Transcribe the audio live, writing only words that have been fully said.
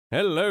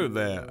Hello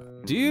there.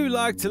 Do you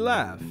like to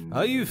laugh?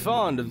 Are you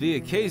fond of the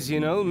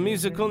occasional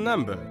musical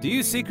number? Do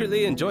you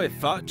secretly enjoy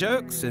fart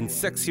jokes and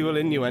sexual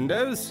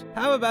innuendos?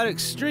 How about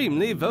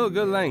extremely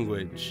vulgar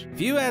language? If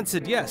you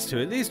answered yes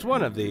to at least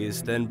one of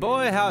these, then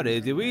boy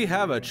howdy do we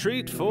have a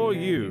treat for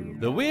you.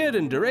 The weird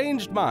and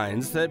deranged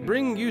minds that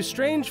bring you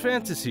Strange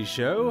Fantasy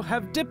Show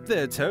have dipped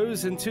their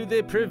toes into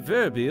the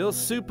proverbial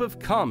soup of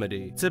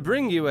comedy to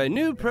bring you a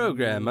new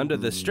program under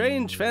the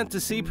Strange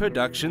Fantasy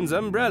Productions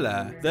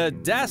umbrella, The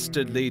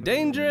Dastardly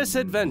Dangerous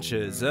Adventures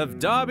of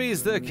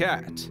Darby's the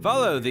Cat.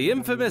 Follow the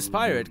infamous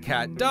pirate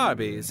cat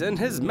Darby's and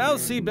his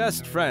mousy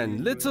best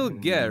friend Little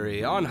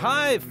Gary on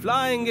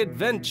high-flying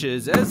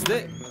adventures as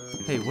they...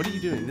 Hey, what are you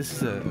doing? This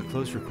is a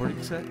closed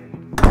recording set?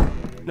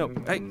 No,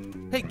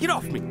 hey, get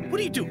off me!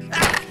 What are you doing?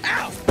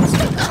 Ow!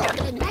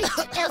 Good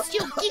night, else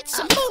you'll eat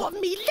some more of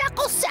me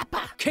knuckle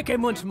supper! Kick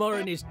him once more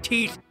in his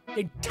teeth,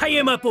 then tie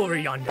him up over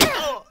yonder.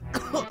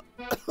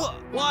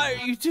 Why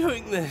are you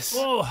doing this?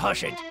 Oh,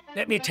 hush it.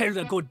 Let me tell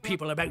the good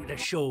people about the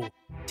show.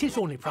 'Tis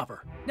only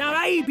proper. Now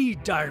I be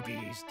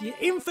Darby's, the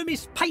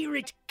infamous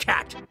pirate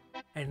cat.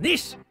 And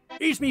this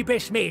is me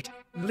best mate,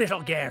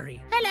 Little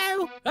Gary.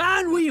 Hello!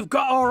 And we've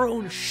got our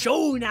own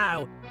show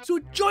now. So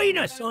join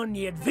us on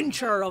the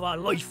adventure of a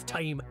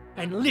lifetime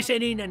and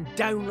listen in and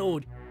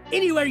download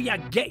anywhere you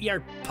get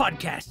your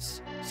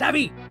podcasts.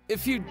 Savvy?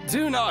 If you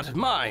do not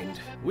mind,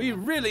 we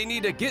really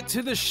need to get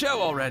to the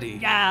show already.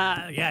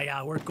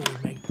 Yeah, we're going,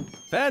 mate.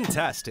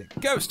 Fantastic.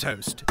 Ghost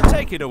Host,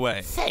 take it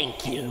away.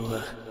 Thank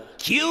you.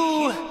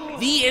 Cue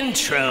the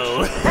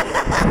intro.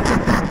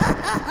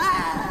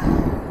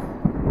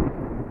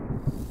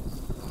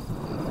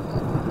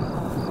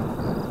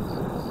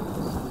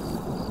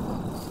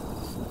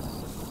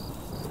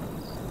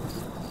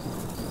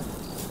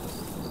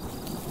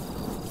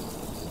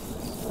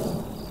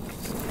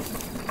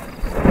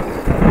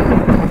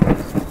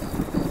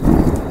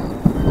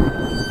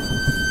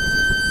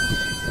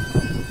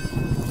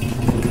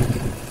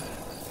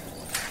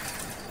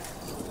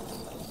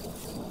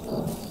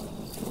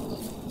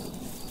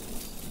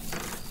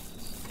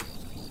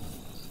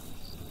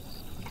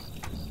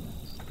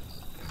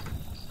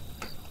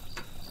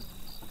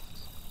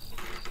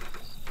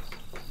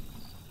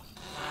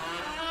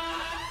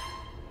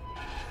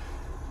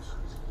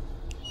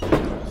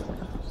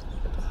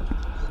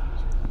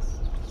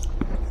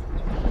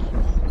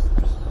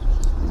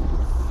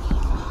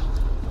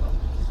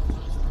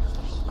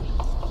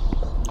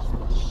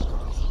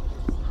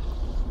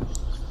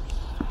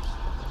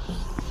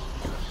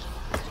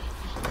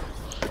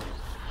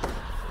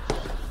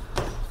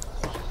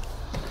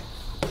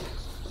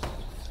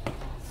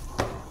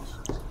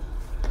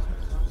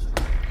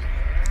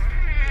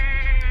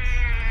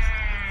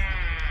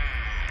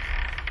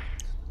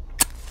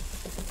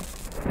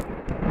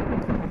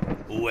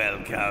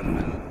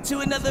 Welcome to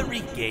another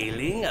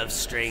regaling of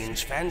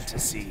strange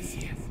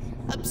fantasy.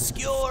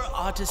 Obscure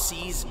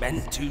odysseys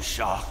meant to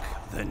shock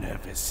the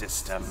nervous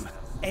system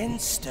and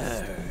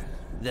stir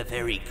the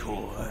very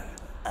core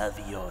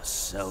of your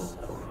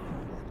soul.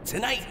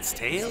 Tonight's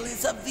tale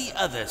is of the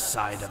other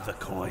side of the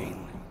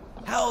coin,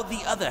 how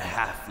the other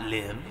half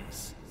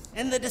lives,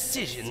 and the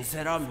decisions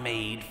that are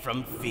made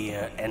from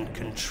fear and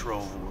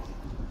control.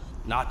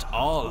 Not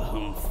all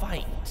whom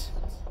fight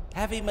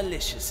have a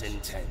malicious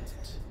intent.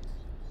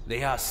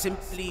 They are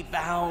simply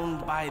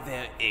bound by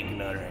their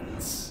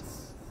ignorance.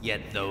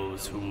 Yet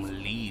those whom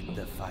lead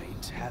the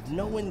fight have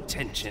no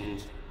intention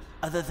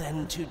other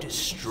than to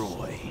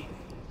destroy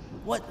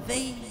what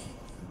they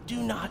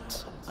do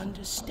not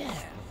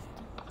understand.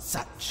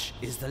 Such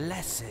is the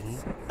lesson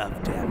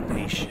of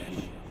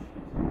damnation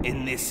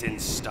in this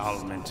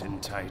installment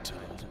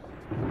entitled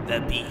The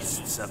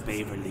Beasts of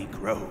Baverly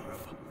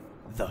Grove,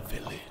 The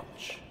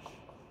Village.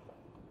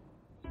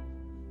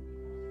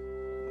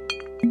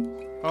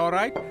 All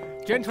right,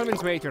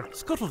 gentleman's wager.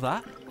 Scuttle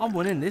that. I'm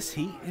winning this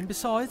heat, and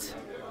besides,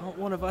 not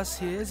one of us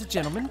here is a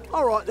gentleman.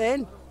 All right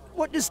then.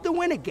 What does the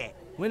winner get?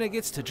 Winner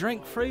gets to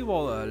drink free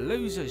while the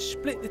losers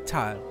split the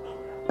tail.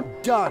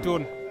 Done.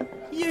 Done.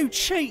 You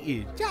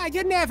cheated. Yeah,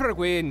 you never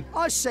win.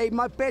 I saved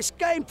my best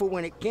game for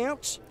when it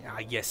counts. Ah,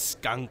 you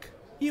skunk.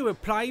 You were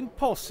playing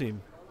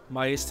possum.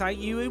 May I say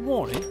you had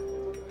won it?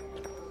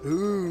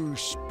 Ooh,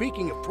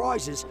 speaking of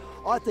prizes,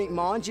 I think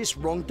mine just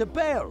rung the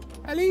bell.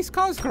 Elise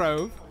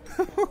Cosgrove.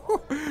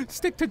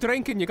 Stick to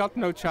drinking, you got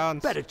no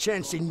chance. Better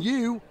chance than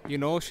you. You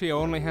know she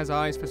only has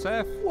eyes for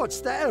Seth. What's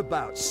that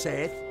about,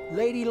 Seth?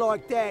 Lady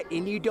like that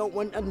and you don't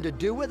want nothing to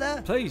do with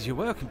her? Please, you're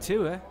welcome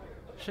to her.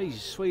 She's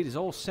as sweet as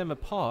all simmer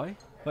pie.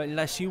 But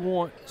unless you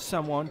want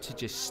someone to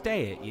just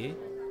stare at you,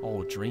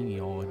 all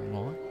dreamy-eyed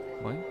and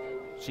well,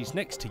 she's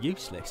next to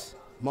useless.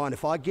 Mind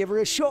if I give her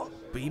a shot?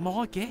 Be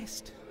my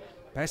guest.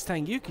 Best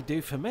thing you could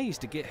do for me is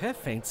to get her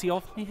fancy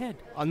off me head.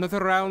 Another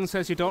round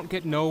says you don't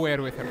get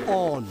nowhere with her.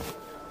 On.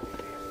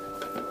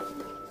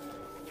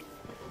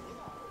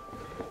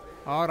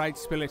 All right,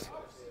 spill it.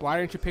 Why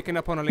aren't you picking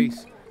up on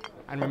Elise?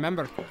 And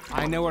remember,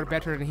 I know her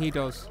better than he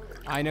does.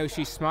 I know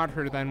she's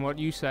smarter than what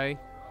you say.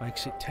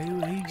 Makes it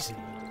too easy.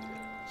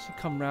 She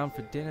come round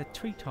for dinner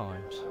 3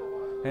 times.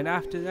 And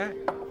after that,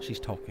 she's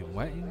talking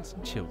weddings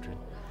and children.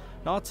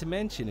 Not to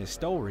mention her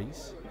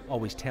stories,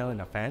 always telling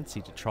her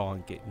fancy to try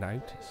and get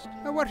noticed.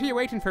 Well, what are you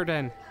waiting for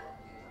then?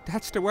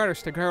 That's the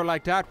worst. A girl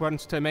like that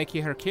wants to make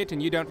you her kid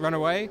and you don't run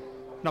away.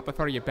 Not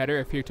before you bet her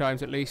a few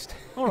times at least.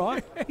 All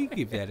right, you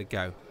give that a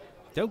go.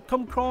 Don't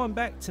come crying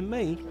back to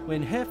me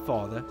when her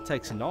father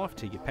takes a knife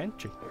to your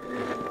pantry.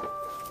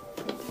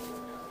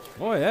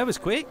 Boy, that was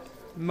quick.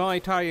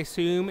 Might I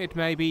assume it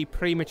may be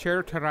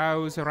premature to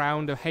rouse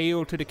around a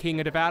hail to the king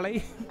of the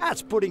valley?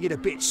 That's putting it a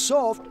bit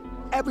soft.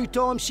 Every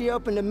time she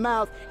opened her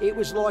mouth, it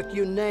was like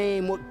your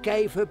name what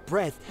gave her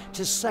breath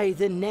to say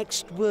the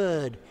next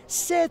word.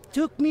 Seth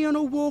took me on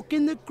a walk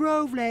in the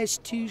grove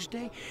last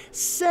Tuesday.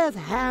 Seth's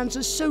hands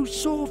are so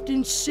soft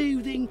and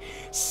soothing.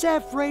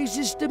 Seth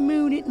raises the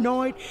moon at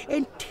night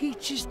and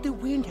teaches the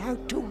wind how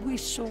to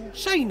whistle.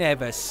 She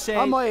never said...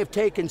 I might have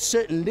taken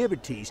certain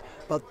liberties,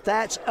 but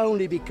that's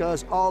only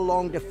because I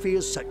long to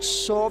feel such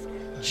soft,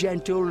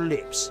 gentle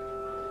lips.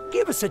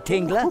 Give us a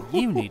tingler.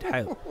 You need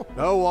help.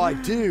 Oh, I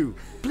do.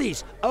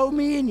 Please, hold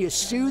me in your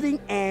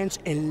soothing hands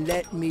and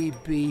let me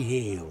be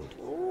healed.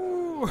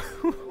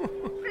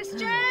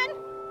 Christian!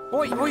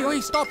 Oi,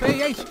 stop,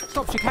 hey,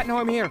 stop, she can't know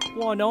I'm here.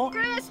 Why not?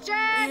 Christian!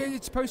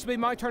 It's supposed to be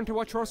my turn to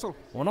watch Russell.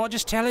 Why not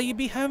just tell her you'd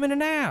be home in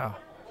an hour?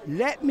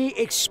 Let me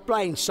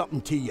explain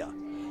something to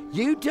you.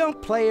 You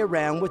don't play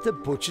around with the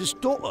butcher's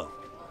daughter.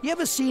 You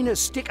ever seen her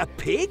stick a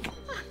pig?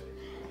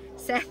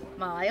 Seth,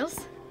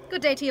 Miles.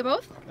 Good day to you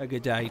both. A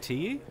good day to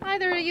you.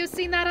 Either of you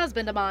seen that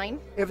husband of mine?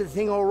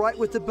 Everything all right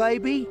with the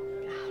baby?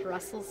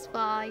 Russell's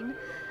fine.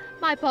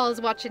 My Paul's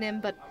watching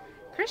him, but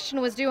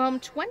Christian was due home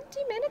 20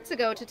 minutes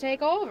ago to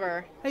take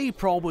over. He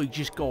probably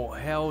just got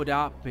held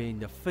up in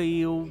the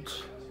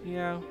fields, you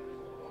know.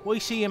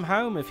 We see him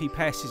home if he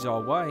passes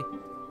our way.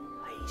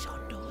 He's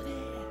under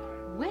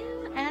there.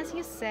 Well, as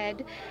you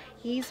said,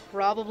 he's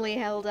probably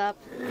held up.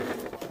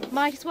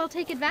 Might as well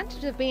take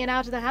advantage of being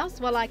out of the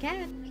house while I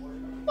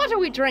can. What are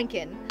we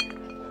drinking?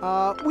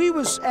 We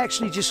was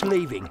actually just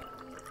leaving.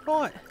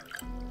 Right.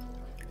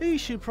 You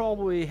should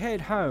probably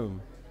head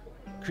home.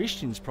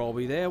 Christian's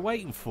probably there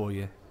waiting for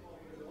you.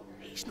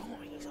 He's not,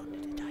 he's under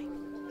the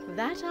table.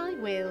 That I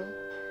will.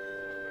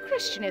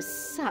 Christian is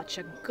such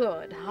a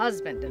good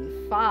husband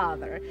and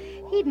father.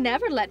 He'd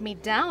never let me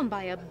down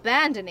by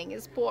abandoning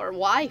his poor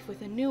wife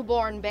with a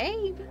newborn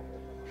babe.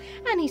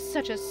 And he's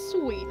such a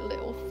sweet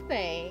little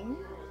thing.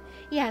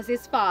 He has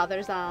his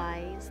father's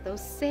eyes,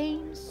 those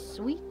same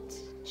sweet,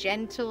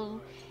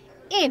 gentle,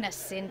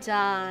 innocent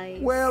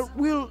eyes. Well,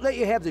 we'll let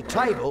you have the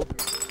table.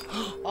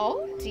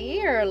 Oh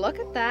dear, look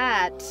at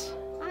that.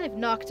 I've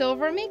knocked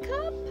over me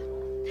cup.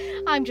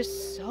 I'm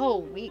just so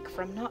weak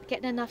from not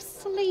getting enough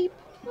sleep.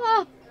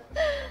 Oh,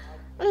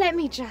 let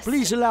me just...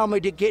 Please allow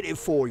me to get it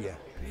for you.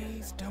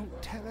 Please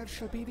don't tell her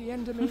she'll be the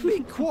end of me.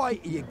 Be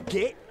quiet, you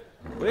get.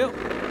 Well,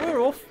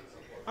 we're off.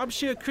 I'm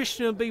sure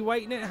Christian will be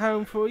waiting at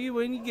home for you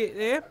when you get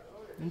there.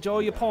 Enjoy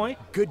your pint.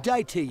 Good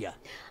day to you.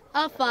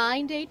 A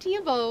fine day to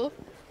you both.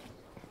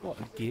 What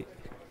a git.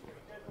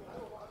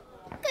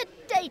 Good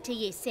day to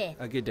you, Seth.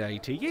 A good day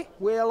to you.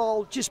 Well,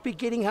 I'll just be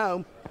getting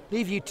home.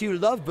 Leave you two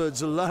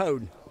lovebirds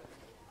alone.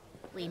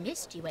 We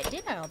missed you at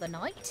dinner other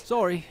night.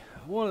 Sorry,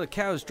 one of the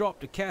cows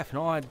dropped a calf and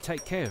I had to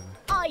take care of him.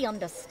 I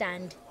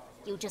understand.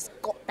 You just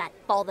got that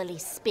fatherly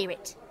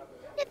spirit.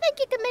 You think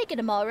you can make it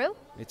tomorrow?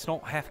 It's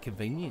not half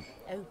convenient.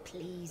 Oh,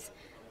 please.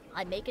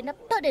 I'm making a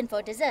pudding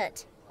for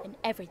dessert, and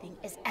everything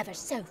is ever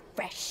so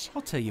fresh.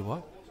 I'll tell you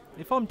what,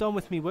 if I'm done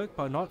with me work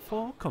by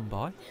nightfall, I'll come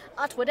by.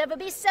 That would ever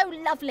be so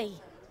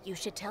lovely. You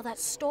should tell that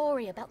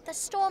story about the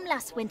storm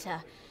last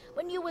winter,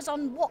 when you was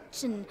on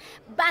watch and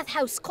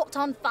bathhouse caught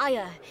on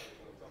fire.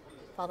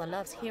 Father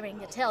loves hearing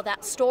you tell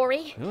that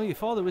story. Well, your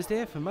father was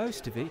there for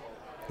most of it.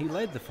 He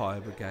led the fire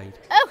brigade.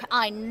 Oh,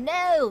 I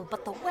know,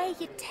 but the way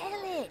you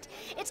tell it,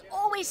 it's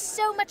always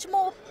so much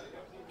more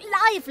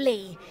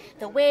lively.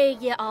 The way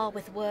you are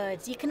with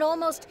words, you can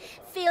almost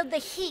feel the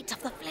heat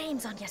of the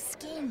flames on your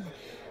skin.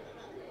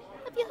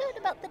 Have you heard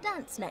about the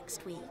dance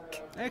next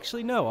week?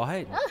 Actually, no, I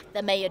hadn't. Oh,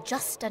 the mayor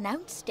just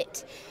announced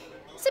it.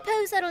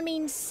 Suppose that'll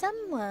mean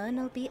someone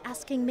will be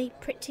asking me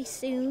pretty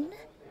soon.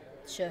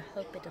 Sure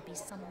hope it'll be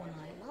someone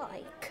I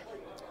like.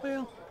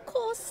 Well, of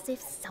course,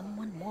 if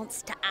someone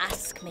wants to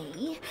ask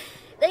me,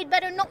 they'd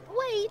better not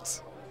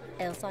wait.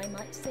 Else I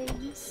might say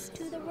yes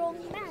to the wrong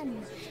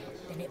man.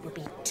 Then it would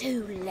be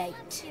too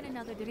late. Get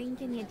another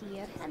drink in you,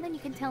 dear, and then you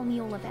can tell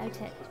me all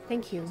about it.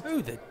 Thank you.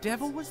 who the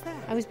devil was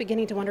that? I was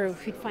beginning to wonder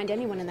if we'd find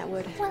anyone in that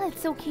wood. Well,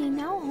 it's okay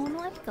now, hon.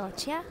 I've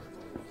got you.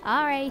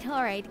 All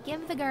right.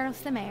 Give the girl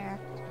some air.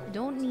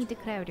 Don't need to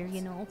crowd her,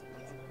 you know.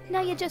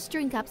 Now you just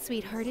drink up,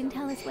 sweetheart, and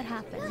tell us what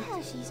happened.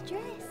 Oh, she's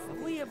dressed.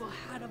 Have we ever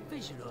had a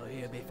visitor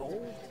here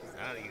before?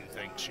 How do you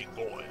think she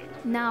going?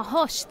 Now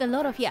hush, the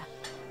lot of you.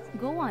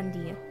 Go on,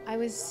 dear. I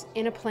was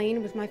in a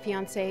plane with my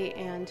fiancé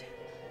and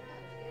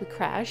we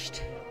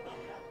crashed.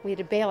 We had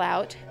to bail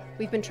out.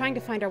 We've been trying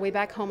to find our way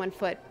back home on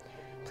foot.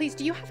 Please,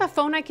 do you have a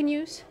phone I can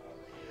use?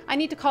 I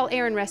need to call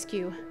Air and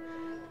Rescue.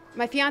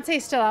 My fiancé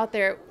is still out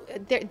there.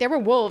 There were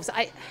wolves.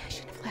 I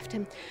should have left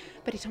him,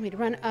 but he told me to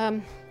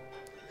run.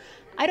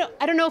 I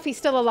don't know if he's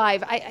still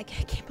alive. I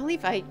can't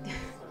believe I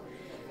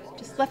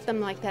just left them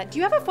like that. Do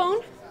you have a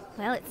phone?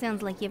 Well, it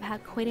sounds like you've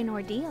had quite an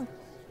ordeal.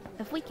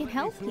 If we can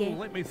help you...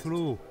 Let me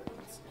through.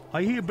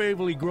 I hear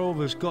Baverly Grove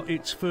has got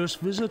its first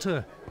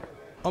visitor.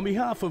 On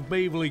behalf of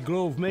Baverly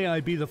Grove, may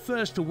I be the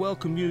first to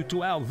welcome you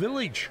to our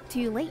village?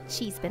 Too late,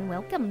 she's been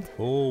welcomed.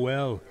 Oh,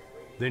 well.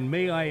 Then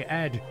may I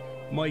add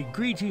my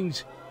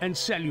greetings and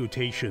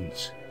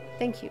salutations.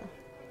 Thank you.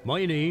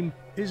 My name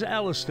is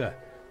Alistair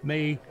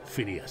May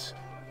Phineas,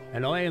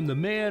 and I am the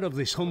mayor of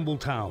this humble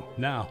town.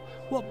 Now,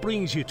 what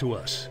brings you to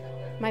us?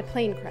 My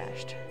plane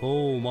crashed.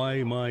 Oh,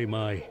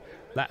 my.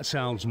 That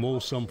sounds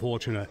most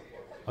unfortunate.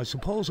 I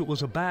suppose it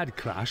was a bad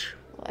crash.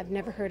 Well, I've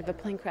never heard of a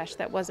plane crash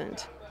that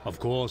wasn't. Of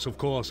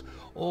course.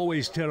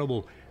 Always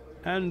terrible.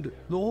 And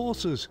the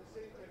horses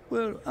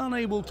were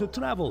unable to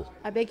travel.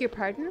 I beg your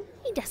pardon?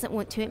 He doesn't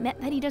want to admit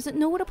that he doesn't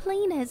know what a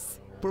plane is.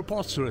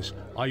 Preposterous.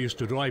 I used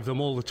to drive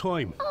them all the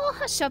time. Oh,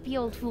 hush up, you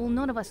old fool.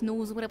 None of us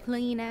knows what a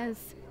plane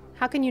is.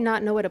 How can you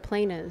not know what a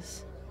plane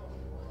is?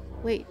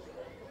 Wait.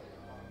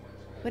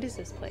 What is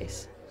this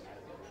place?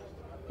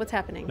 What's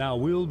happening? Now,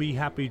 we'll be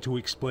happy to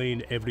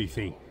explain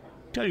everything.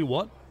 Tell you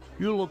what,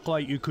 you look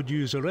like you could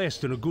use a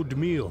rest and a good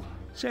meal.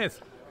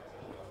 Seth,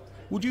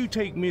 would you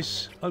take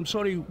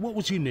what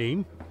was your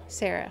name?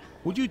 Sarah.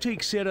 Would you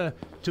take Sarah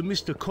to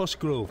Mr.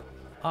 Cosgrove?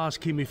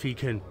 Ask him if he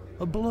can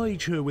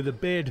oblige her with a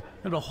bed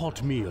and a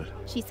hot meal.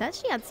 She said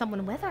she had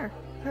someone with her.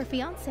 Her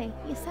fiancé.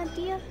 You said,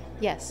 dear?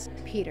 Yes,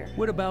 Peter.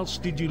 Whereabouts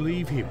did you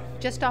leave him?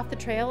 Just off the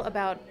trail,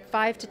 about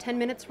 5 to 10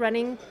 minutes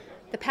running.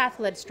 The path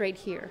led straight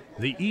here.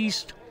 The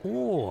east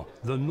or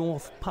the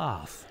north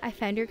path? I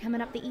found her coming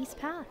up the east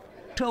path.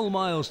 Tell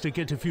Miles to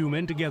get a few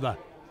men together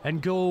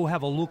and go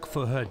have a look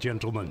for her,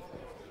 gentlemen.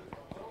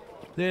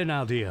 There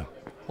now, dear.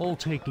 All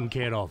taken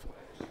care of.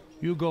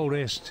 You go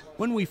rest.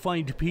 When we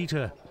find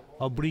Peter,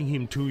 I'll bring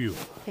him to you.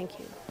 Thank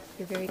you.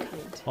 You're very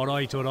kind. All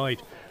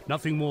right.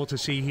 Nothing more to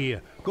see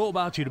here. Go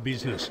about your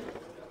business.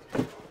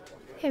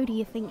 How do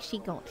you think she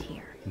got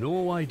here?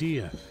 No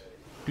idea.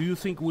 Do you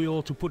think we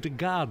ought to put a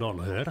guard on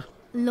her?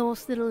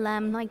 Lost little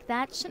lamb like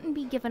that shouldn't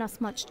be giving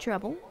us much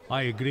trouble.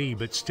 I agree,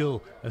 but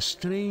still, a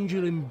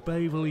stranger in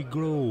Baverly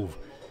Grove.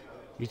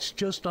 It's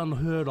just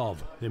unheard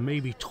of. There may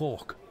be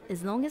talk.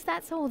 As long as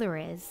that's all there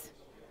is.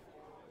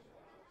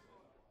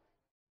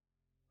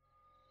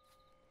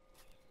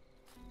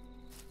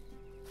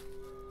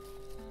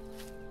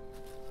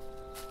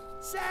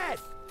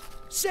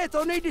 Seth,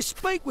 I need to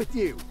speak with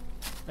you.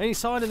 Any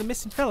sign of the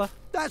missing fella?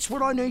 That's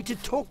what I need to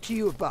talk to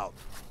you about.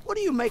 What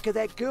do you make of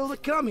that girl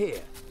that come here?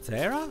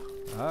 Sarah?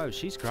 Oh,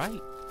 she's great.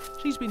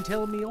 She's been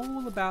telling me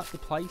all about the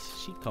place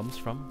she comes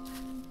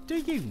from. Do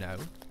you know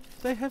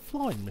they have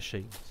flying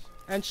machines?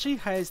 And she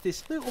has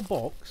this little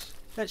box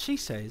that she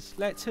says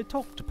lets her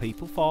talk to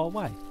people far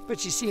away. But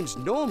she seems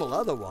normal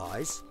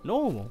otherwise.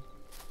 Normal?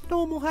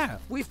 Normal how?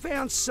 We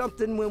found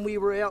something when we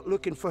were out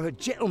looking for her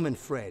gentleman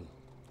friend.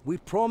 We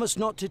promised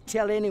not to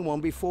tell anyone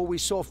before we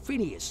saw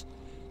Phineas.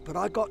 But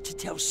I got to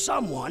tell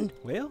someone.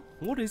 Well,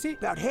 what is it?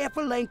 About half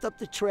a length up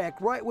the track,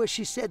 right where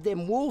she said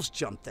them wolves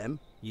jumped them.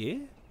 Yeah?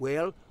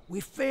 Well, we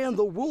found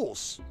the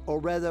wolves, or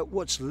rather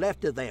what's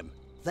left of them.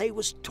 They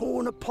was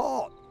torn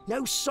apart.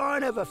 No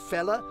sign of a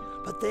fella,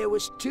 but there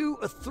was 2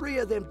 or 3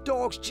 of them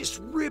dogs just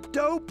ripped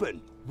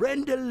open.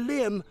 Render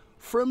limb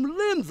from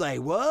limb they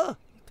were.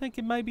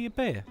 Thinking maybe a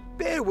bear?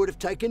 Bear would have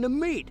taken the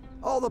meat.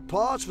 All the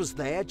parts was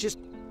there, just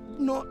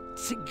not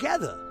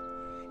together.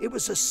 It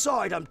was a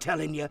sight, I'm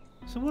telling you.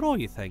 So what are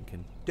you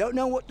thinking? Don't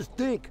know what to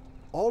think.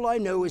 All I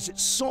know is that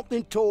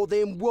something tore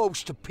them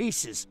wolves to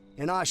pieces,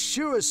 and I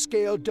sure as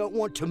scale don't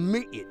want to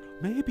meet it.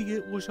 Maybe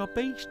it was a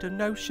beast in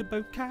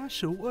Noshabu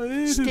Castle.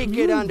 Stick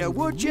it under,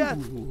 would ya?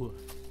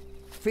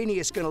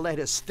 Phineas gonna let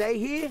her stay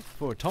here?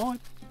 For a time.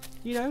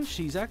 You know,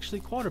 she's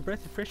actually quite a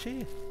breath of fresh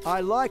air.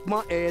 I like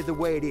my air the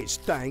way it is,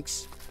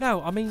 thanks.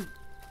 No, I mean,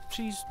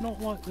 she's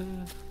not like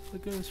the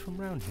girls from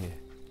round here.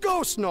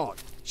 Course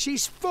not.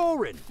 She's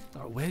foreign.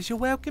 Oh, where's your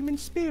welcoming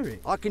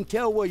spirit? I can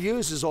tell where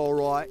yours is all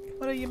right.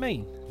 What do you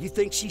mean? You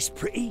think she's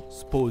pretty?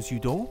 Suppose you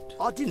don't?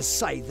 I didn't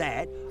say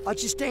that. I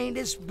just ain't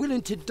as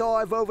willing to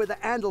dive over the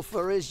handle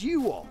for her as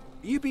you are.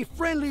 You be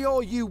friendly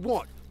all you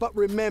want, but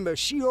remember,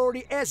 she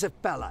already has a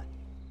fella.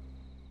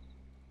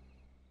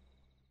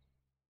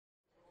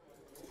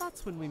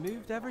 That's when we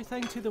moved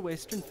everything to the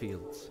western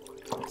fields.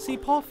 See,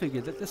 Pa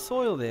figured that the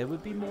soil there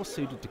would be more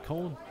suited to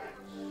corn.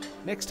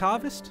 Next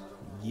harvest,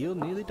 yield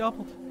nearly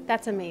doubled.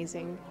 That's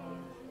amazing.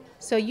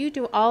 So you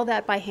do all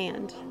that by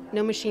hand?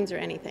 No machines or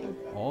anything?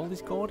 All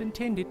as God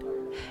intended.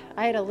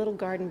 I had a little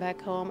garden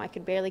back home. I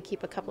could barely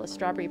keep a couple of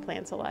strawberry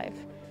plants alive.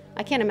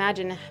 I can't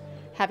imagine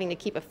having to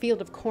keep a field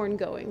of corn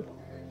going.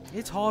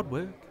 It's hard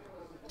work.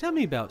 Tell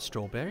me about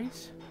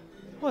strawberries.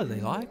 What are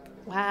they like?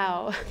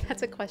 Wow,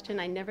 that's a question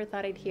I never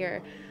thought I'd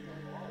hear.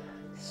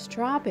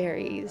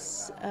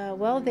 Strawberries.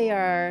 Well, they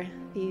are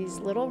these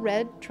little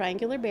red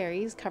triangular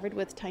berries covered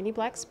with tiny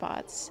black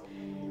spots,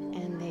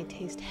 and they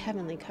taste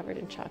heavenly covered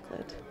in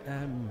chocolate.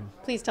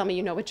 Please tell me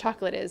you know what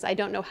chocolate is. I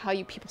don't know how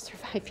you people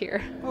survive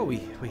here. Oh, we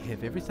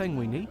have everything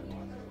we need.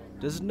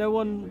 Does no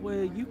one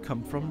where you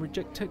come from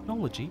reject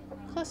technology?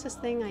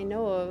 Closest thing I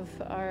know of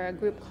are a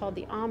group called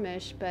the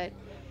Amish, but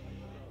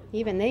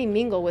even they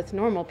mingle with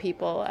normal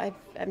people.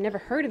 I've never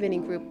heard of any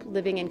group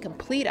living in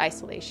complete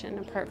isolation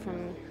apart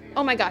from...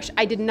 Oh my gosh,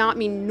 I did not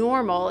mean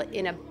normal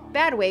in a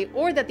bad way,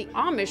 or that the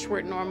Amish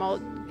weren't normal.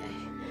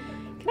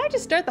 Can I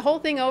just start the whole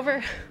thing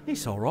over?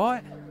 It's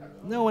alright.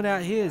 No one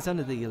out here is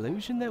under the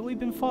illusion that we've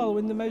been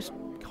following the most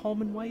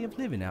common way of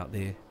living out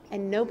there.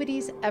 And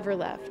nobody's ever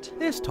left.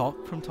 There's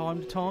talk from time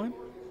to time.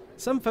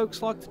 Some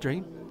folks like to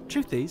dream.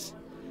 Truth is,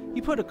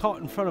 you put a cot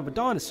in front of a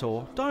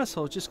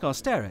dinosaur's just gonna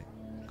stare at it.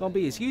 Gonna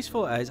be as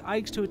useful as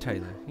eggs to a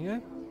tailor, you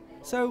know?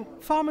 So,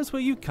 farmers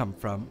where you come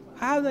from,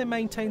 how do they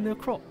maintain their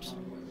crops?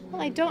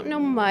 Well, I don't know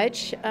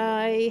much.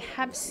 I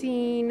have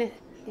seen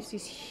there's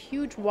these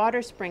huge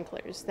water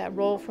sprinklers that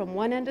roll from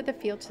one end of the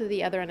field to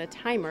the other on a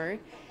timer.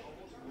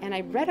 And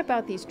I read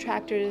about these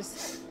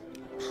tractors.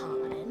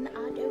 Pardon,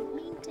 I don't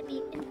mean to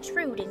be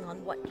intruding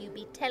on what you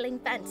be telling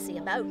Fancy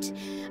about,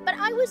 but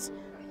I was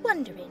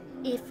wondering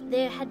if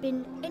there had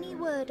been any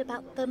word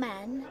about the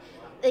man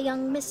the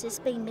young missus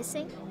been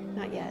missing.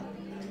 Not yet.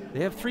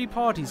 They have 3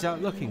 parties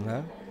out looking,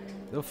 though.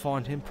 They'll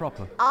find him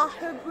proper. I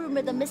heard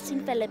rumor the missing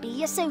fella be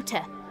your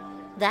suitor.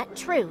 That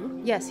true?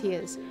 Yes, he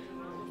is.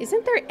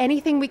 Isn't there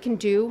anything we can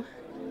do?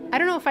 I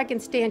don't know if I can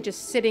stand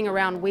just sitting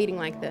around waiting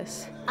like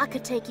this. I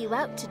could take you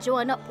out to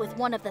join up with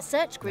one of the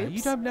search groups. Now,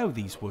 you don't know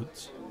these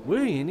woods.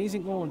 Worrying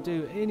isn't going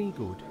to do any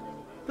good.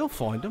 They'll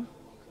find them.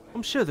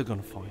 I'm sure they're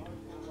going to find them.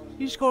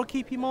 You just got to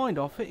keep your mind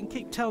off it and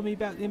keep telling me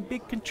about them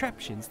big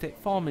contraptions that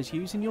farmers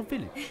use in your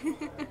village.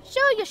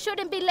 Sure you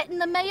shouldn't be letting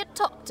the mayor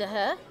talk to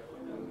her.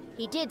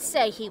 He did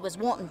say he was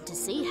wanting to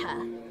see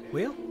her.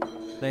 Well,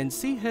 then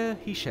see her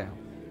he shall.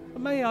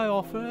 But may I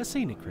offer a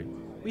scenic route?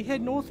 We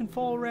head north and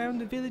fall around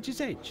the village's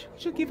edge.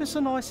 She'll give us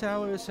a nice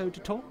hour or so to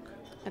talk.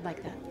 I'd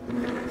like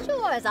that.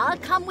 Sure as I'll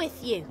come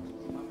with you.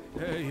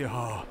 There you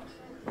are.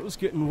 I was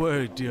getting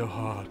worried, dear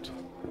heart.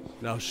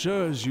 Now,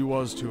 sure as you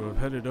was to have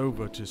headed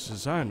over to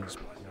Susanna's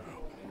by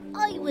now.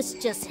 I was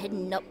just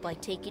heading up by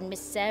taking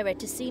Miss Sarah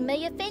to see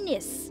Mayor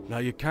Phineas. Now,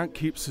 you can't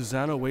keep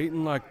Susanna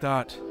waiting like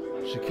that.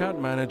 She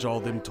can't manage all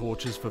them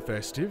torches for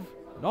festive.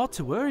 Not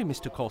to worry,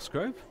 Mr.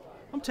 Cosgrove.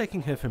 I'm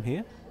taking her from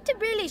here. It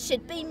really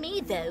should be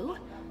me, though.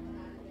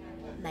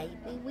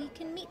 Maybe we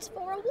can meet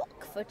for a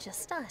walk for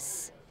just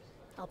us.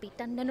 I'll be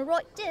done in a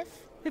right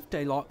diff. If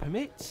daylight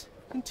permits.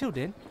 Until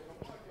then.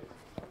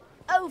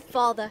 Oh,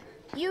 Father,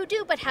 you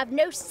do but have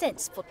no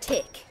sense for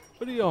tick.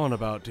 What are you on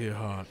about, dear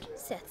heart?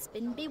 Seth's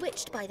been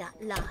bewitched by that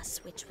lass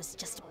which was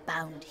just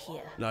bound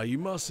here. Now, you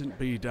mustn't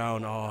be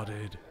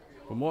downhearted.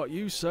 From what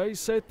you say,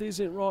 Seth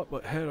isn't right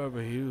but head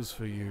over heels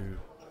for you.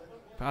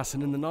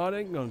 Passing in the night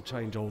ain't gonna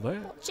change all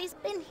that. Well, she's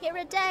been here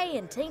a day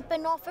and ain't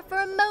been off her for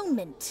a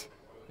moment.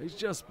 He's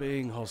just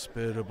being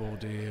hospitable,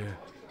 dear.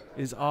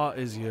 His art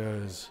is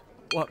yours.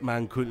 What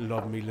man couldn't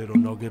love me little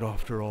nugget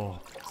after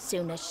all?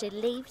 Sooner she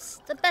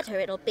leaves, the better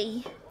it'll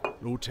be.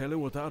 No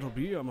telling what that'll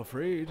be, I'm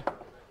afraid.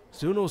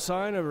 Still no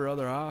sign of her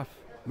other half.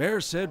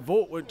 Mayor said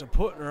Vote went to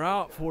putting her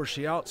out before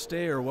she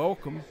outstay her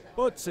welcome,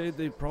 but said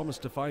they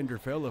promised to find her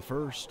fella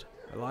first,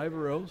 alive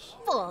or else.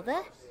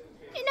 Father,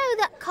 you know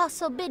that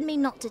castle bid me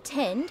not to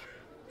tend.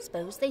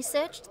 Suppose they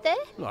searched there?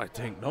 I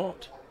think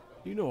not.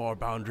 You know our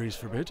boundaries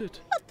forbid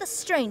it. But the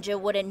stranger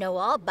wouldn't know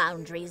our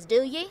boundaries,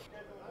 do ye?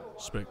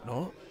 Expect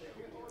not.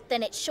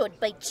 Then it should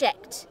be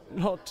checked.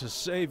 Not to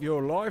save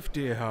your life,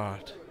 dear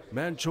heart.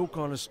 Man choke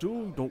on a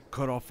stool, don't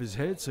cut off his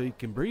head so he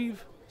can breathe.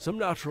 Some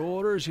natural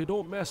orders you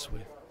don't mess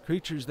with.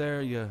 Creatures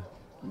there you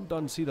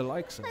don't see the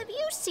likes of. Have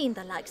you seen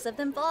the likes of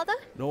them, Father?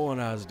 No one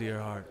has, dear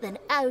heart. Then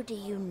how do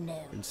you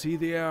know? And see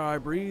the air I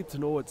breathe to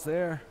know it's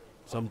there.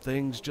 Some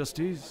things just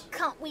is.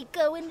 Can't we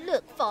go and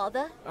look,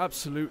 Father?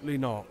 Absolutely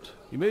not.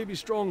 You may be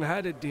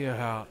strong-headed, dear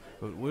heart,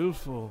 but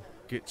willful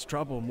gets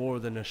trouble more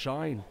than a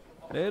shine.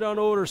 Head on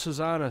over,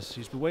 Susanna.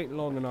 She's been waiting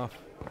long enough.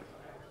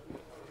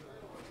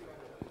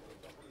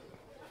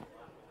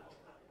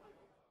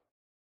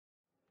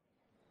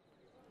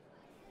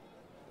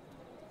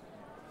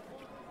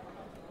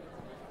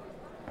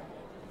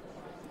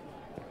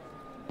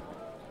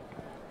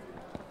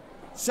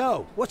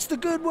 So, what's the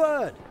good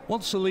word?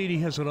 Once the lady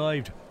has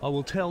arrived, I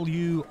will tell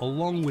you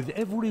along with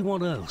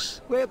everyone else.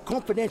 Well,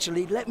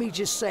 confidentially, let me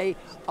just say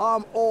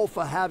I'm all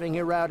for having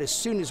her out as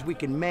soon as we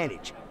can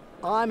manage.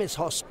 I'm as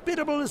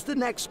hospitable as the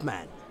next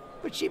man.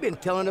 But she been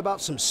telling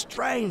about some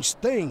strange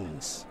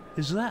things.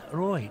 Is that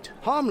right?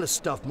 Harmless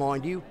stuff,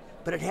 mind you,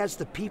 but it has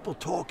the people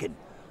talking.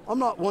 I'm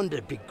not one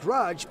to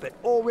begrudge, but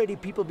already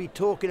people be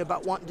talking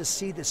about wanting to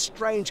see the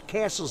strange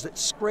castles that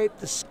scrape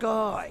the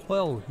sky.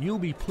 Well, you'll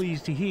be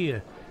pleased to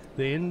hear,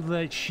 then,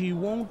 that she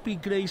won't be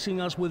gracing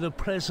us with her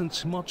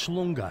presence much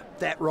longer.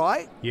 That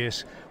right?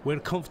 Yes, we're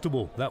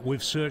comfortable that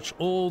we've searched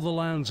all the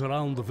lands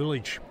around the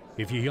village.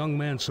 If your young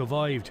man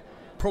survived,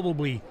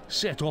 probably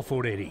set off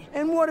already.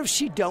 And what if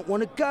she don't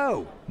want to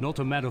go? Not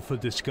a matter for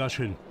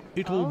discussion.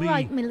 It will be... All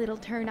right, my little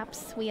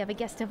turnips, we have a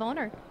guest of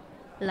honor.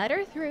 Let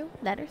her through,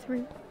 let her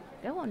through.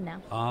 Go on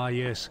now. Ah,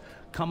 yes.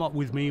 Come up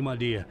with me, my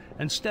dear,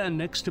 and stand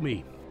next to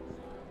me.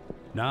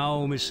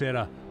 Now, Miss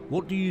Sarah,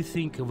 what do you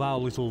think of our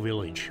little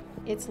village?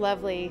 It's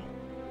lovely.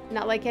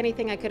 Not like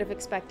anything I could have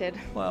expected.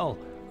 Well,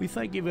 we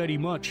thank you very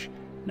much.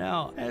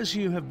 Now, as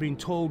you have been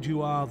told,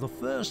 you are the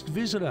first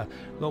visitor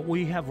that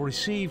we have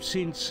received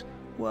since,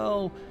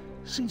 well,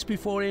 since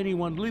before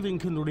anyone living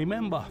can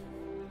remember.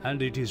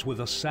 And it is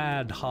with a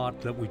sad heart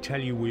that we tell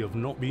you we have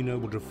not been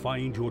able to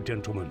find your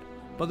gentleman.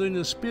 But in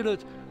the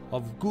spirit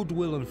of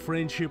goodwill and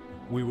friendship,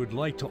 we would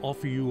like to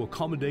offer you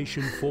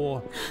accommodation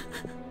for...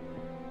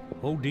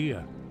 Oh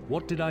dear,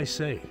 what did I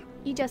say?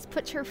 You just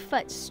put your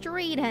foot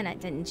straight in it,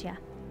 didn't you?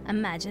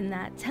 Imagine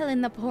that,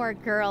 telling the poor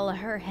girl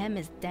him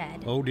is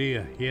dead. Oh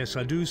dear, yes,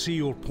 I do see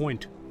your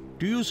point.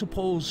 Do you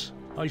suppose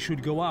I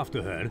should go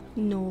after her?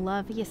 No,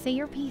 love, you say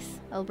your piece.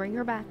 I'll bring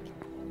her back.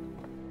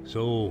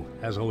 So,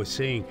 as I was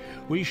saying,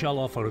 we shall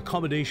offer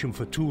accommodation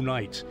for 2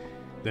 nights.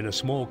 Then a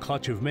small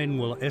clutch of men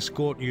will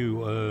escort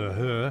you,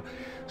 her,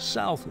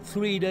 south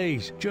 3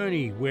 days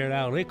journey, where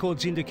our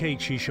records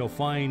indicate she shall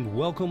find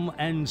welcome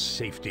and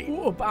safety.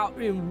 What about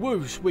them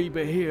wolves we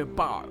be hear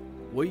about?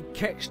 We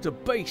catch the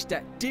beast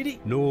that did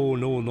it? No,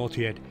 not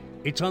yet.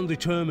 It's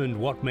undetermined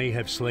what may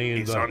have slain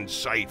It's the...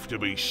 unsafe to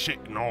be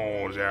sitting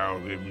ours out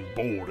of them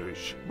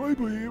borders.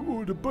 Maybe it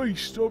was the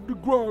beast of the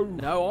grove.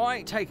 No, I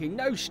ain't taking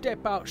no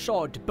step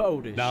outside the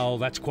borders. Now,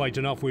 that's quite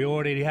enough. We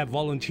already have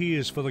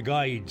volunteers for the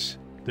guides.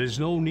 There's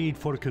no need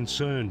for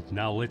concern.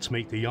 Now let's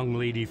make the young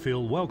lady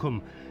feel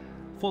welcome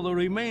for the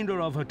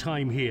remainder of her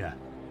time here.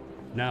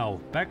 Now,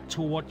 back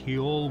to what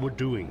you all were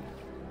doing.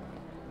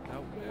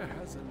 Now, where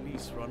has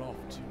Elise run off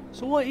to?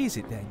 So what is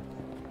it then?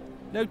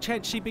 No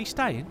chance she'd be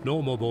staying?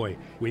 No, my boy.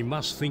 We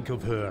must think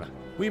of her.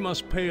 We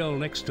must pale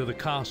next to the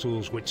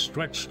castles which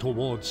stretch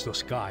towards the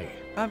sky.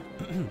 I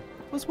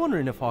was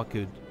wondering if I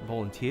could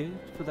volunteer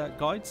for that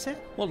guide set.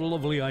 What a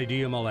lovely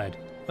idea, my lad.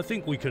 I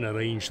think we can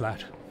arrange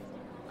that.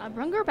 I'll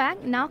bring her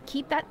back. Now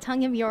keep that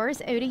tongue of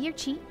yours out of your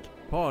cheek.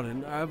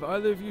 Pardon, have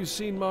either of you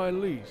seen my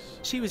Elise?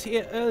 She was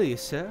here earlier,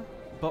 sir,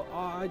 but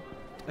I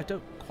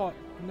don't quite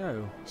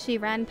know. She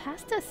ran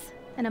past us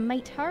in a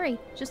mite hurry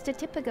just a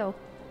tip ago,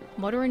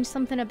 muttering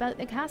something about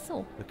the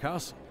castle. The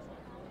castle?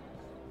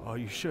 Are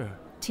you sure?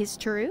 'Tis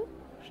true.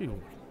 She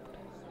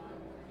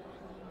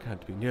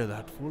can't be near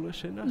that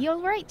foolish, innit? You're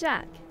right,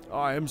 Jack.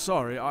 I am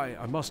sorry.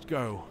 I must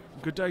go.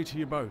 Good day to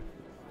you both.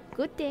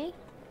 Good day.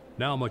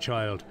 Now, my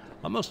child,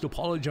 I must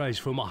apologize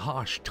for my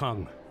harsh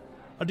tongue.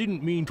 I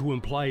didn't mean to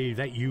imply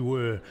that you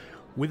were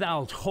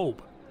without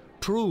hope.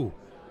 True,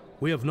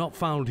 we have not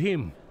found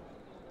him,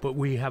 but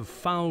we have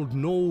found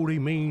no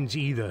remains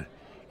either.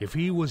 If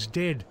he was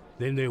dead,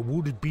 then there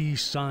would be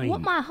sign.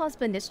 What my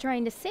husband is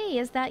trying to say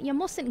is that you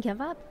mustn't give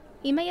up.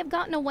 He may have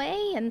gotten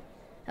away and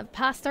have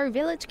passed our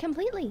village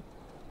completely.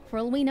 For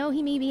all we know,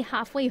 he may be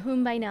halfway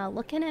home by now,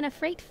 looking and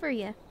afraid for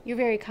you. You're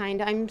very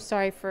kind. I'm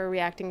sorry for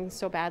reacting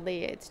so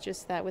badly. It's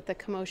just that with the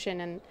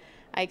commotion, and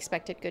I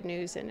expected good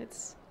news, and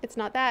it's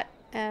not that.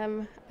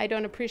 I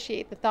don't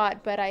appreciate the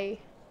thought, but I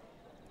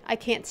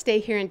can't stay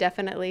here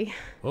indefinitely.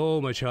 Oh,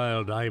 my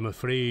child, I'm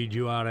afraid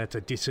you are at a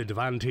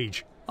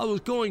disadvantage. I was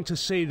going to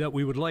say that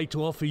we would like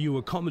to offer you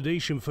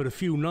accommodation for a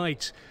few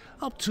nights,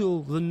 up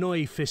till the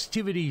Noi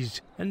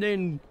festivities, and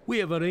then we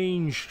have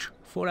arranged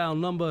for our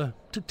number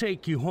to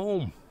take you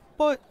home.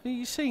 But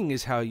seeing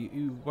as how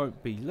you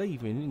won't be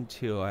leaving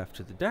until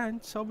after the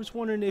dance, I was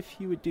wondering if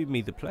you would do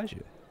me the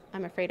pleasure.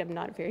 I'm afraid I'm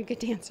not a very good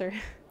dancer.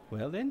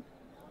 Well then,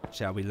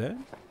 shall we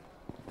learn?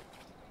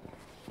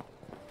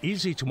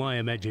 Is it my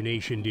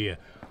imagination, dear?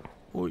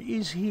 Or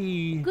is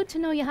he... Good to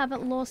know you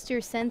haven't lost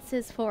your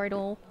senses for it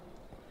all.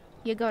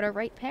 You got a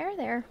right pair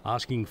there.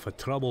 Asking for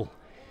trouble.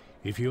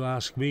 If you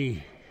ask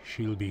me,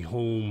 she'll be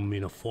home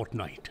in a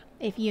fortnight.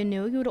 If you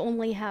knew you'd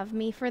only have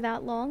me for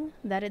that long,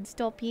 that'd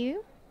stop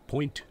you?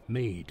 Point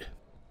made.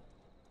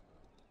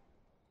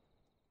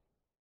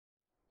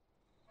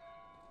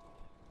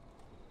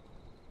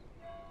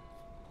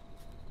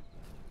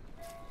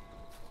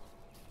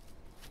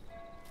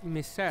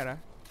 Miss Sarah?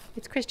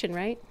 It's Christian,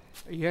 right?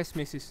 Yes,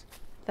 Mrs.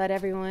 Thought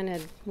everyone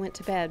had went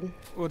to bed.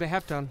 Oh, they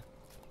have done.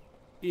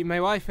 My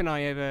wife and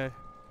I have a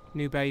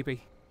new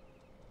baby.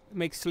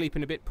 Makes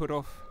sleeping a bit put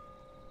off.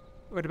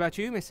 What about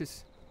you,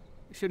 Mrs.?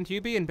 Shouldn't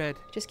you be in bed?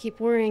 Just keep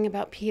worrying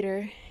about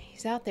Peter.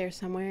 He's out there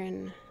somewhere,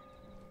 and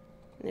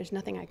there's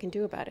nothing I can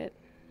do about it.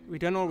 We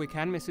done all we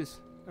can, Mrs.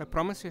 I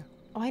promise you.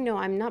 Oh, I know.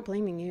 I'm not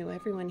blaming you.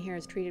 Everyone here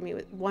has treated me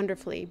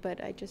wonderfully,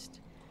 but I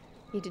just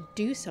need to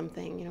do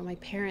something. You know, my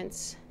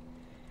parents...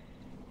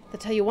 I'll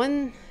tell you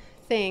one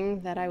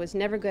thing that I was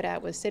never good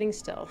at was sitting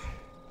still.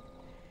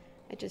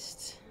 I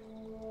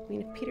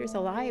mean, if Peter's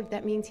alive,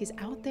 that means he's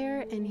out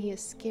there, and he is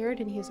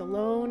scared, and he's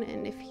alone,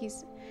 and if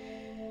he's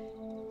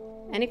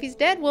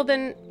dead, well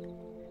then,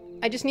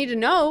 I just need to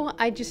know.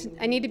 I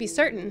need to be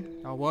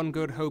certain. Our one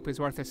good hope is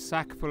worth a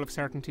sack full of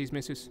certainties,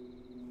 Mrs.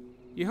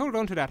 You hold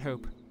on to that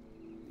hope.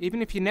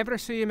 Even if you never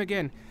see him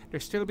again,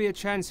 there'll still be a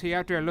chance he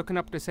out there looking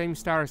up the same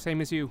star, same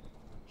as you.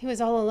 He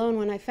was all alone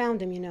when I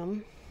found him, you know.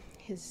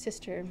 His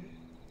sister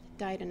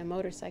died in a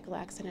motorcycle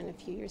accident a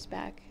few years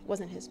back. It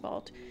wasn't his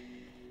fault.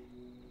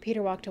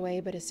 Peter walked away,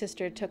 but his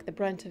sister took the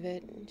brunt of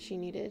it, and she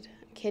needed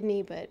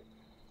kidney, but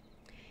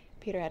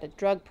Peter had a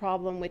drug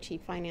problem, which he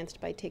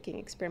financed by taking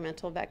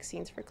experimental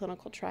vaccines for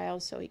clinical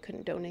trials, so he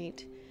couldn't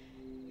donate.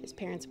 His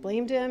parents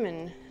blamed him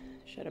and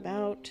shut him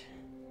out.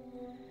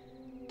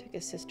 Took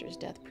his sister's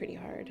death pretty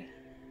hard.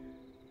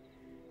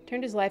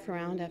 Turned his life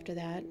around after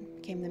that,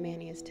 became the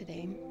man he is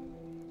today.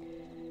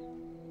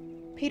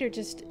 Peter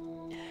just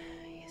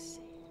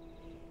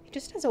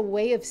has a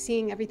way of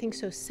seeing everything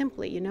so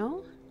simply, you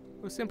know?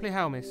 Well, simply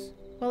how, miss?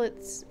 Well,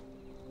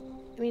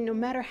 no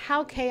matter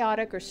how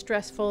chaotic or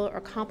stressful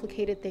or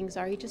complicated things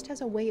are, he just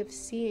has a way of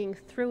seeing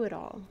through it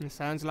all. It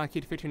sounds like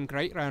he'd fit in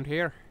great round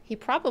here. He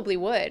probably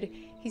would.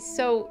 He's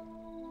so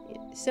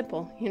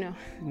simple, you know.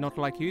 Not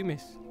like you,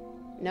 miss.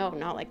 No,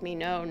 not like me.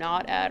 No,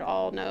 not at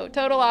all. No,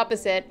 total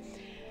opposite.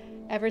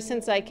 Ever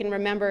since I can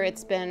remember,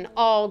 it's been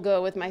all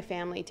go with my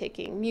family,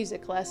 taking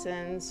music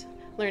lessons,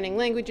 learning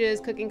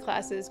languages, cooking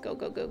classes, go,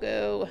 go, go,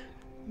 go.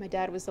 My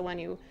dad was the one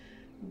who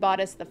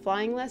bought us the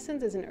flying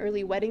lessons as an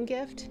early wedding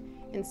gift,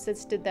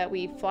 insisted that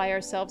we fly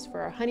ourselves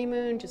for our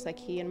honeymoon, just like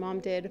he and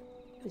Mom did.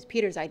 It was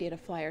Peter's idea to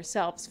fly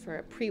ourselves for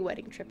a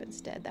pre-wedding trip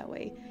instead. That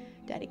way,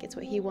 Daddy gets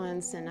what he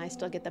wants, and I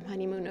still get the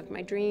honeymoon of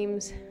my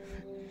dreams.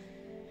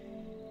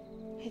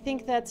 I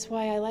think that's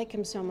why I like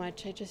him so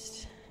much. I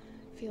just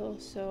feel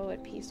so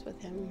at peace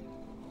with him.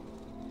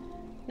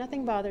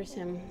 Nothing bothers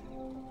him.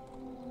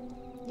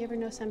 You ever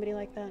know somebody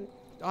like that?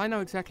 I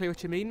know exactly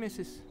what you mean,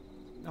 missus.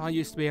 I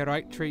used to be a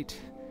right treat.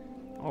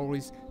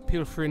 Always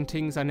pilfering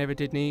things I never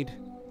did need.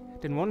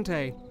 Then one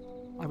day,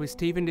 I was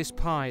thieving this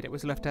pie that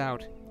was left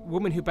out. The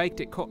woman who baked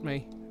it caught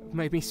me,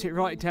 made me sit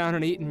right down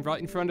and eat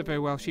right in front of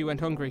her while she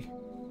went hungry.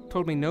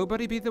 Told me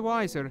nobody be the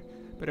wiser,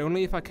 but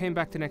only if I came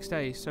back the next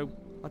day, so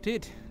I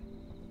did.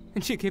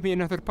 And she gave me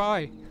another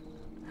pie.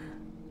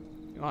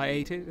 I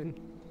ate it, and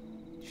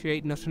she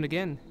ate nothing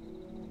again.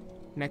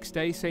 Next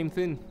day, same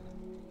thing.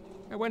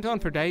 It went on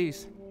for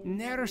days.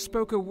 Never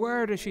spoke a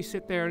word as she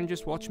sit there and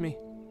just watched me.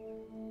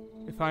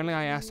 And finally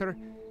I asked her,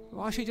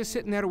 why she just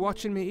sitting there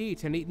watching me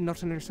eat and eating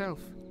nothing herself?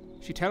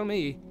 She tell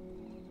me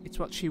it's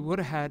what she would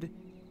have had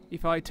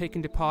if I'd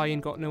taken the pie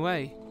and gotten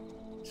away.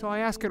 So I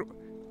asked her,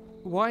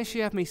 why she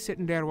have me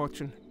sitting there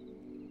watching?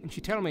 And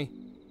she tell me,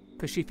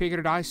 'cause she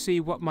figured I see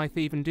what my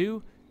thieving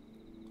do,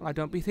 I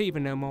don't be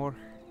thieving no more.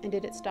 And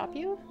did it stop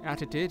you?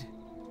 That it did.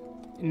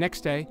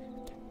 Next day,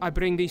 I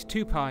bring these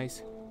 2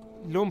 pies.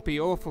 Lumpy,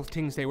 awful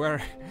things they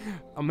were.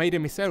 I made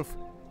them myself.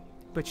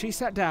 But she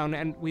sat down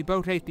and we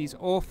both ate these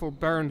awful,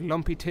 burned,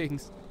 lumpy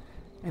things.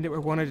 And it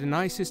were one of the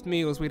nicest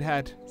meals we'd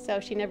had. So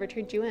she never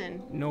turned you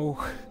in? No.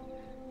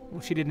 Well,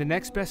 she did the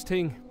next best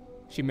thing.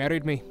 She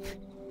married me.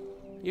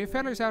 You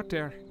fellas out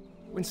there,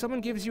 when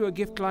someone gives you a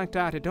gift like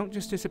that, it don't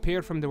just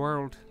disappear from the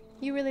world.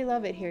 You really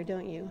love it here,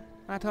 don't you?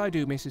 That I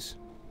do, missus.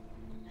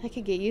 I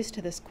could get used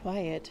to this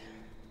quiet.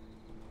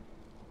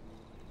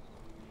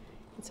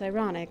 It's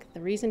ironic. The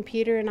reason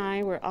Peter and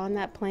I were on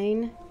that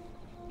plane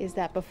is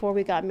that before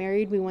we got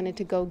married, we wanted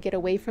to go get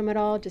away from it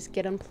all, just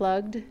get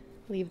unplugged,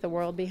 leave the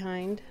world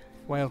behind.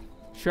 Well,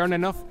 sure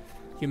enough,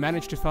 you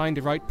managed to find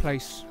the right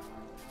place.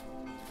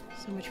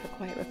 So much for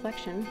quiet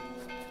reflection.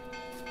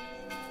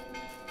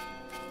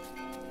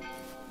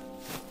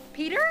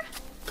 Peter?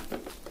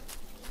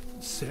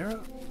 Sarah?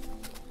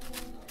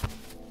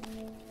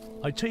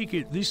 I take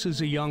it this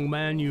is a young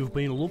man you've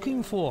been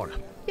looking for.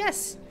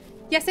 Yes.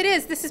 Yes, it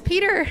is. This is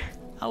Peter.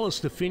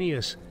 Alistair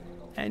Phineas.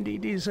 And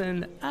it is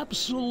an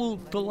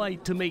absolute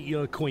delight to make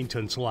your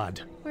acquaintance,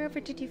 lad. Wherever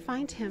did you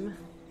find him?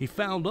 He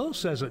found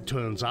us, as it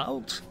turns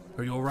out.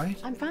 Are you alright?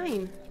 I'm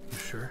fine. You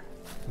sure?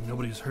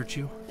 Nobody's hurt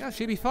you? Yeah,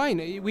 she'll be fine.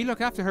 We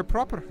look after her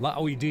proper.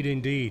 That we did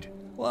indeed.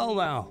 Well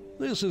now,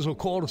 this is of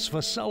course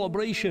for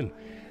celebration.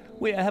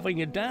 We are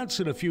having a dance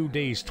in a few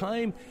days'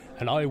 time,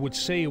 and I would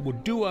say it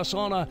would do us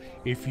honour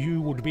if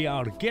you would be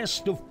our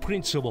guest of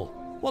principle.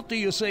 What do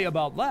you say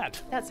about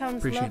that? That sounds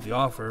Appreciate the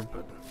offer,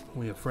 but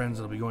we have friends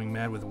that'll be going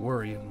mad with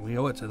worry, and we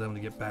owe it to them to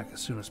get back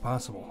as soon as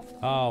possible.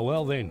 Ah,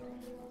 well then.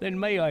 Then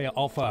may I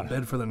offer... A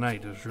bed for the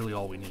night is really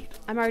all we need.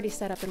 I'm already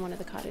set up in one of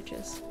the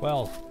cottages.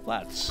 Well,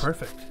 that's...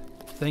 Perfect.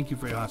 Thank you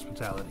for your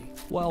hospitality.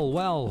 Well,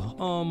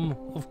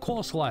 of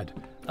course, lad.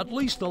 At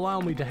least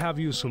allow me to have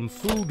you some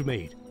food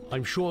made.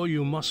 I'm sure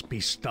you must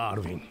be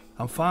starving.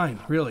 I'm fine,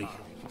 really.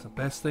 The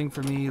best thing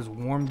for me is a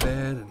warm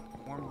bed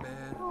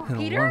and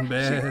Peter? a warm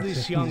bed. Sit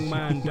this young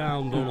man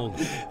down, Donald.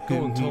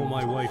 Go and tell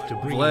my wife to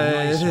bring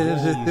Bless. a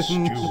nice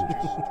warm stew.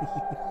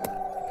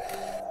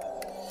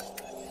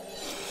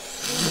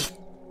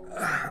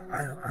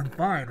 I'm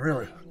fine,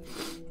 really.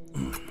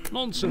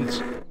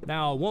 Nonsense.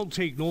 Now, I won't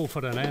take no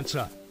for an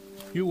answer.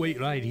 You wait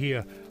right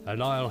here,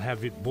 and I'll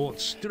have it bought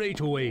straight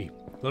away.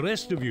 The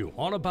rest of you,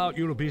 on about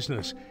your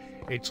business.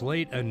 It's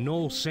late and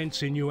no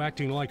sense in you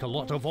acting like a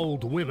lot of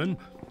old women.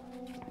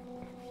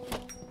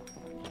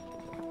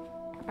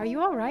 Are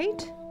you all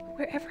right?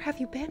 Wherever have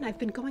you been? I've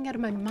been going out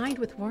of my mind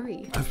with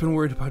worry. I've been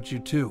worried about you,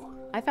 too.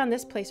 I found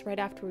this place right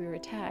after we were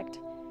attacked.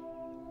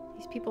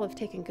 These people have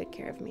taken good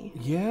care of me.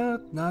 Yeah,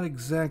 not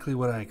exactly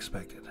what I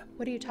expected.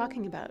 What are you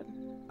talking about?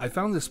 I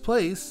found this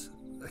place,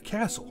 a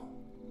castle.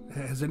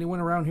 Has anyone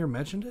around here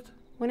mentioned it?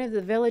 One of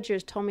the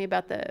villagers told me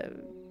about the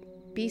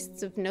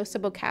beasts of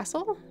Nosabo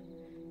Castle.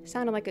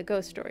 Sounded like a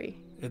ghost story.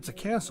 It's a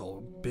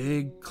castle.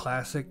 Big,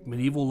 classic,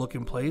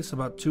 medieval-looking place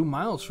about 2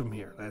 miles from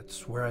here.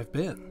 That's where I've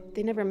been.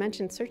 They never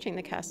mentioned searching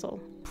the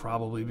castle.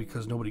 Probably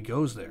because nobody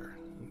goes there.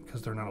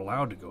 Because they're not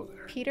allowed to go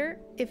there. Peter,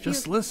 if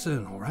Just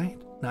listen, all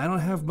right? Now, I don't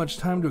have much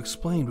time to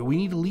explain, but we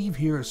need to leave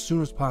here as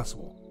soon as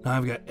possible. Now,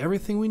 I've got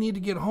everything we need to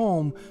get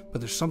home,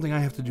 but there's something I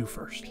have to do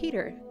first.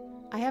 Peter,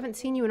 I haven't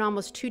seen you in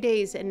almost 2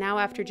 days, and now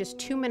after just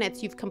 2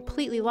 minutes, you've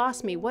completely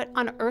lost me. What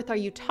on earth are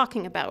you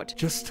talking about?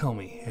 Just tell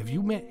me, have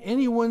you met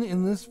anyone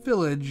in this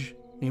village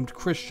named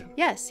Christian?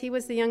 Yes, he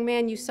was the young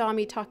man you saw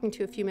me talking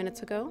to a few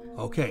minutes ago.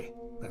 Okay,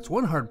 that's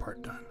one hard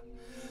part done.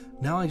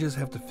 Now I just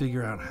have to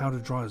figure out how to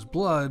draw his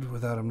blood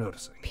without him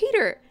noticing.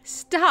 Peter,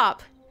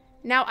 stop!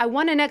 Now I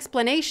want an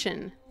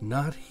explanation.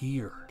 Not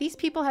here. These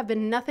people have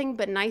been nothing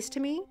but nice to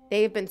me.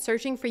 They have been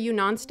searching for you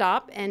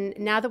nonstop, and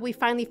now that we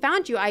finally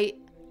found you,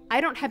 I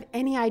don't have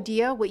any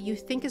idea what you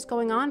think is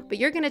going on, but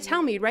you're gonna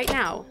tell me right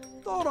now.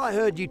 Thought I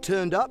heard you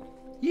turned up.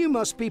 You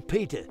must be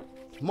Peter.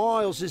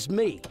 Miles is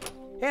me.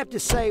 Have to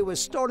say, we're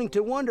starting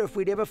to wonder if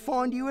we'd ever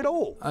find you at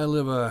all. I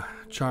live a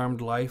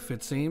charmed life,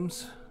 it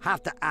seems.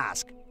 Have to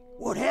ask,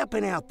 what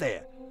happened out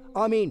there?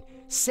 I mean,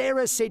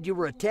 Sarah said you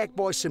were attacked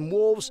by some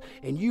wolves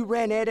and you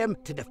ran at them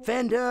to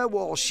defend her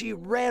while she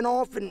ran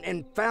off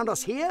and found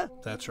us here?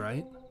 That's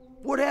right.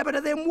 What happened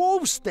to them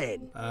wolves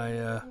then?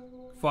 I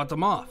fought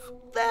them off.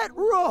 That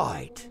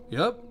right?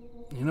 Yep.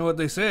 You know what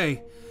they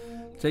say.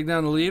 Take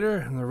down the leader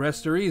and the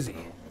rest are easy.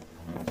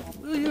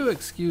 Will you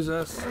excuse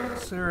us?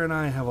 Sarah and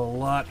I have a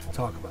lot to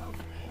talk about.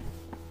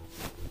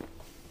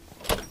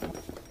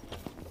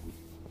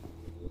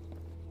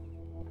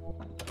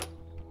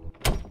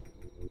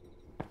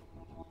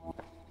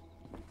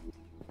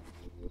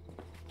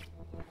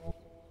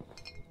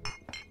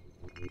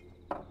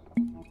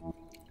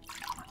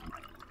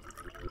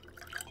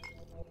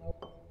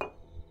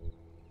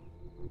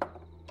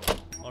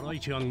 All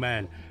right, young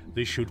man,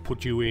 this should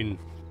put you in.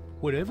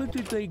 Wherever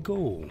did they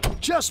go?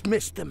 Just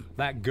missed them.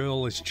 That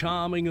girl is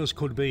charming as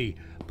could be,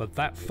 but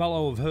that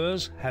fellow of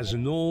hers has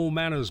no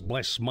manners,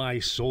 bless my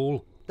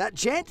soul. That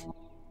gent?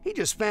 He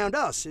just found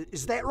us,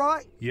 is that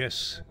right?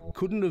 Yes,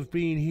 couldn't have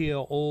been here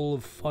all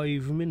of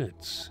 5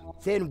 minutes.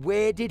 Then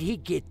where did he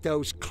get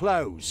those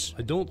clothes?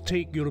 I don't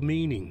take your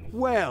meaning.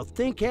 Well,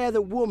 think how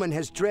the woman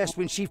has dressed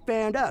when she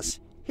found us.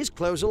 His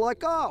clothes are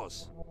like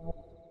ours.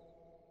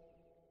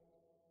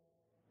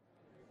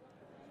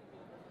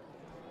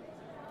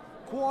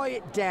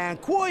 Quiet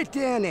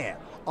down there.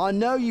 I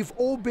know you've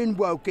all been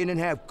woken and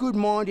have good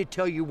mind to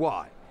tell you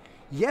why.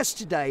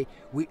 Yesterday,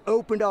 we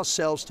opened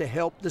ourselves to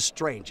help the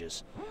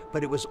strangers,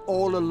 but it was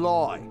all a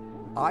lie.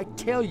 I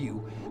tell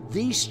you,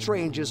 these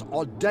strangers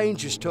are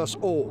dangerous to us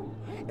all,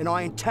 and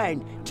I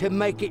intend to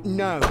make it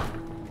known.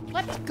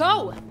 Let's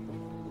go!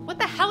 What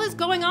the hell is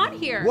going on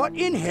here? What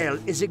in hell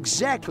is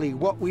exactly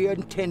what we are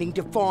intending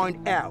to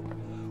find out?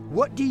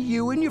 What do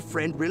you and your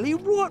friend really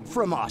want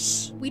from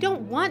us? We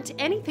don't want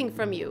anything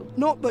from you.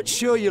 Not but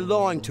sure you're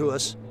lying to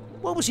us.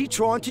 What was he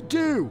trying to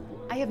do?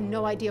 I have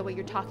no idea what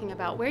you're talking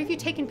about. Where have you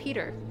taken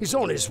Peter? He's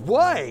on his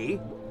way,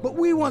 but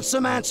we want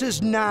some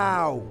answers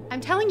now. I'm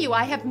telling you,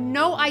 I have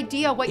no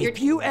idea what If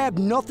you have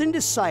nothing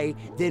to say,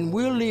 then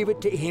we'll leave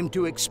it to him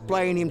to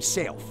explain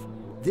himself.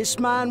 This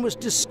man was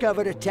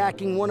discovered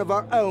attacking one of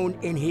our own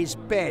in his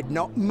bed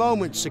not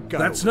moments ago.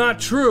 That's not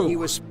true. He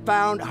was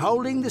found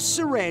holding the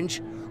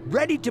syringe,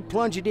 ready to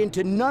plunge it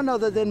into none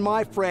other than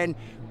my friend,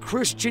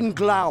 Christian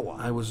Glauer.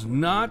 I was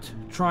not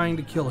trying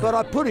to kill him. But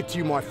I put it to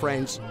you, my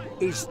friends,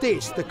 is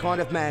this the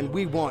kind of man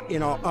we want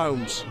in our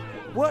homes?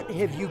 What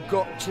have you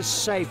got to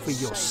say for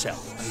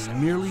yourself? I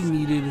merely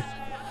needed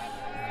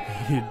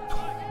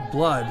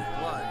blood.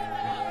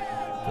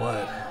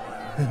 Blood.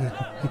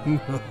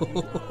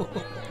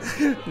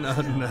 No.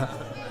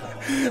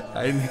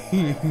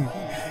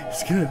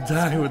 He's gonna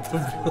die with the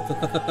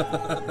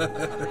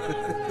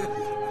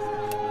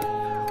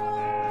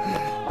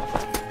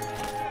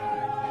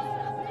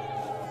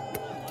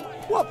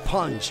What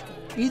punch?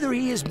 Either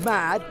he is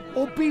mad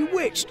or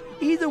bewitched.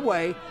 Either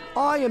way,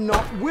 I am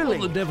not willing.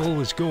 What the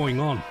devil is going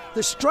on?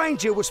 The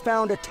stranger was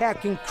found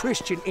attacking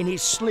Christian in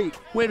his sleep.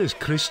 Where is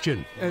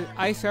Christian?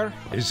 Aye, sir.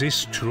 Is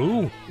this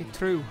true?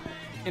 True.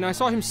 And I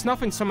saw him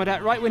snuffing some of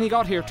that right when he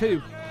got here,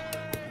 too.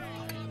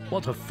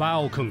 What a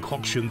foul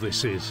concoction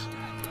this is.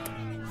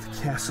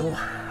 The castle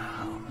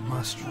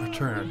must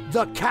return.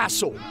 The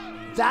castle!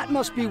 That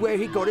must be where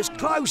he got his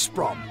clothes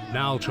from.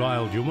 Now,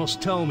 child, you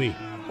must tell me.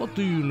 What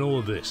do you know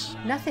of this?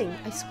 Nothing,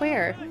 I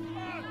swear.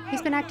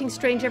 He's been acting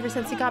strange ever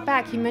since he got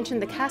back. He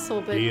mentioned the castle,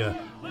 but... Dear,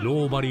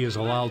 nobody is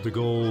allowed to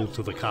go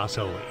to the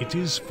castle. It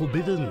is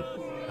forbidden.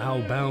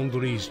 Our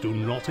boundaries do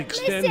not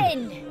extend.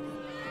 Listen!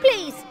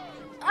 Please,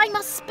 I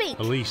must speak.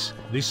 Elise,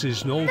 this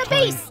is no The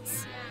time...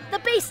 beasts! The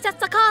beasts at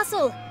the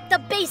castle! The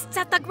beasts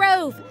at the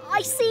grove!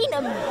 I seen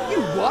them! You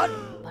what?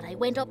 But I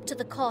went up to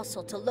the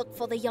castle to look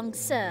for the young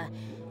sir.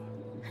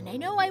 And I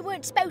know I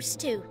weren't supposed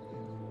to.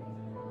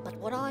 But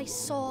what I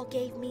saw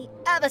gave me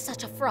ever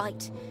such a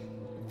fright.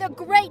 The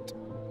great,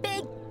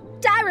 big,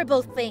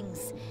 terrible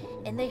things.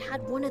 And they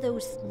had one of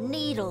those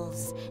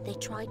needles. They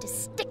tried to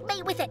stick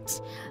me with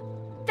it.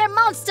 They're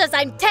monsters,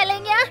 I'm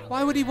telling you.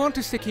 Why would he want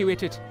to stick you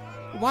with it?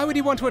 Why would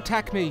he want to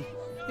attack me?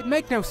 It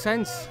make no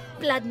sense.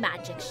 Blood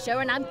magic,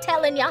 sure, and I'm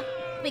telling you,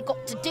 we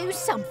got to do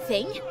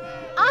something.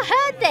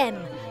 I heard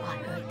them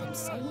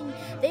saying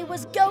they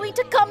was going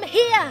to come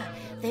here.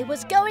 They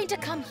was going to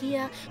come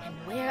here and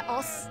wear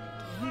our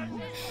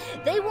skin.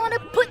 They want to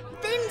put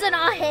things in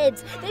our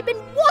heads. They've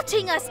been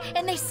watching us,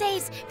 and they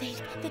says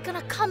they're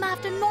gonna come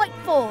after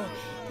nightfall.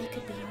 They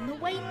could be on the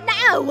way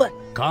now.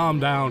 Calm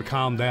down,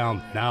 calm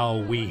down. Now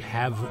we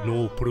have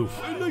no proof.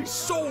 And they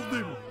sold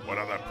him. What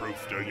other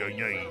proof do you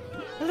need?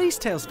 Elise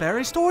tells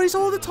fairy stories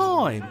all the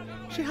time.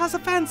 She has a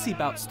fancy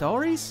about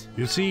stories.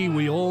 You see,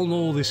 we all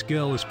know this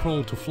girl is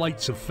prone to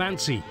flights of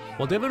fancy.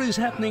 Whatever is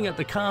happening at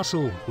the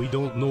castle, we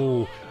don't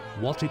know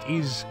what it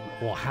is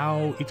or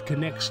how it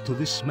connects to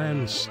this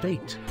man's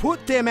state.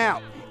 Put them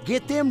out.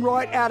 Get them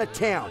right out of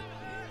town.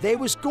 They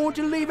was going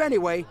to leave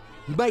anyway.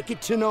 Make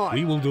it tonight.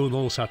 We will do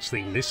no such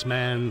thing. This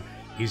man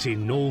is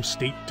in no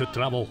state to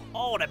travel.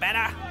 All the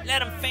better.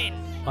 Let him fin.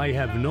 I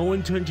have no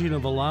intention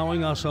of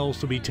allowing ourselves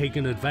to be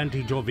taken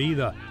advantage of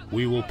either.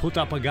 We will put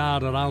up a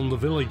guard around the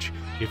village.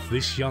 If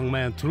this young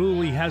man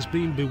truly has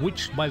been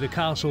bewitched by the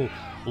castle,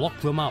 lock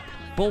them up,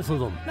 both of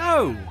them.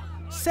 No!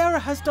 Sarah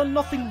has done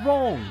nothing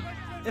wrong.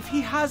 If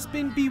he has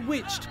been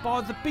bewitched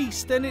by the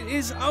beast, then it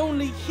is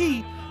only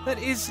he that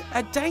is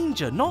a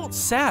danger, not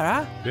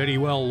Sarah. Very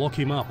well, lock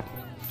him up.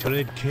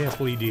 Tread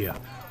carefully, dear.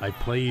 I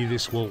pray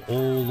this will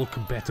all look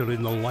better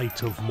in the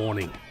light of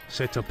morning.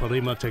 Set a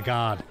perimeter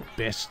guard.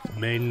 Best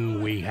men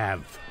we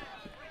have.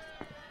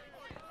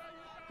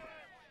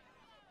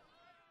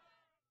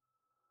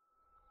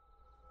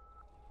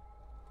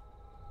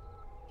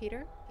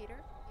 Peter?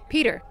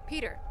 Peter?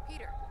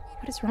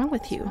 What is wrong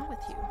with you?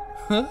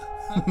 Huh?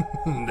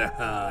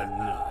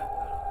 No.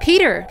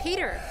 Peter!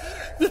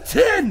 The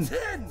tin!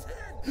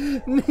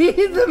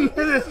 Need the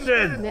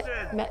medicine!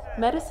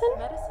 Medicine?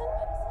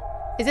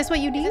 Is this what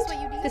you need?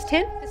 This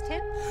tin?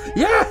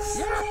 Yes!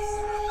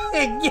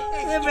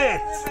 Give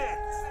it!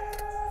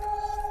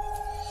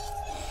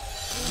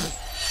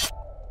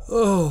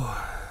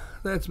 Oh,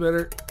 that's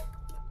better.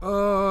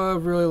 Oh,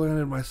 I've really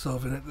landed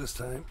myself in it this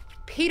time.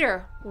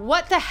 Peter,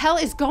 what the hell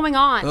is going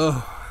on?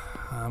 Oh,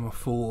 I'm a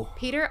fool.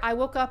 Peter, I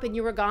woke up and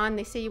you were gone.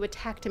 They say you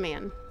attacked a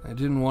man. I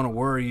didn't want to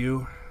worry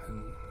you,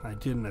 and I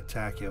didn't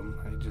attack him.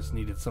 I just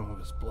needed some of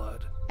his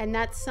blood. And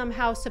that's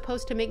somehow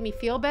supposed to make me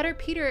feel better?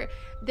 Peter,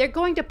 they're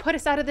going to put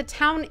us out of the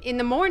town in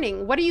the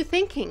morning. What are you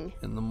thinking?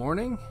 In the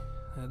morning?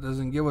 That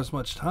doesn't give us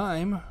much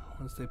time.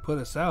 Once they put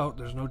us out,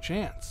 there's no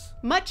chance.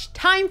 Much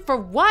time for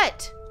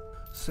what?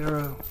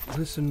 Sarah,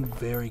 listen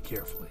very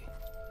carefully.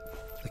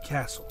 The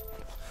castle.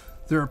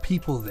 There are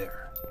people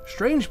there.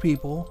 Strange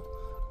people,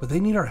 but they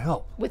need our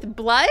help. With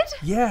blood?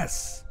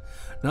 Yes.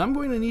 Now I'm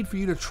going to need for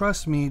you to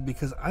trust me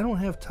because I don't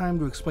have time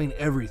to explain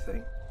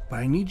everything. But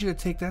I need you to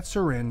take that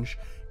syringe,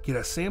 get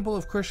a sample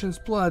of Christian's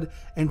blood,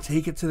 and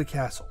take it to the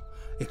castle.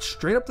 It's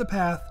straight up the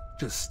path.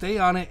 Just stay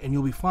on it and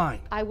you'll be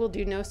fine. I will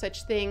do no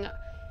such thing.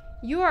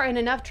 You are in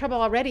enough trouble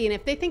already, and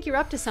if they think you're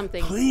up to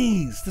something...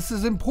 Please, this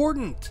is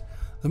important.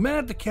 The man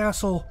at the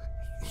castle,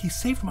 he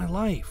saved my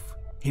life.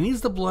 He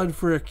needs the blood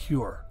for a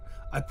cure.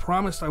 I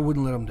promised I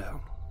wouldn't let him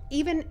down.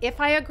 Even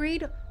if I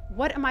agreed,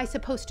 what am I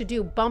supposed to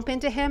do? Bump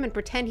into him and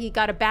pretend he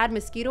got a bad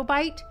mosquito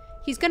bite?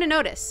 He's gonna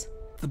notice.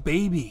 The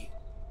baby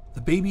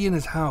in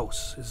his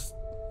house,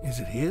 is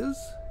it his?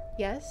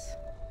 Yes.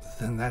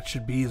 Then that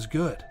should be as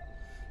good.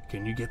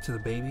 Can you get to the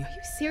baby? Are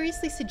you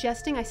seriously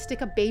suggesting I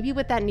stick a baby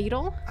with that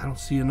needle? I don't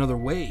see another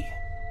way.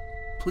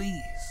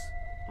 Please.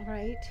 All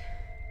right.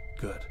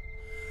 Good.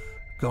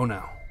 Go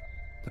now.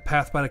 The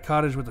path by the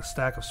cottage with a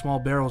stack of small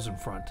barrels in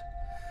front.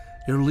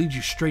 It'll lead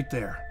you straight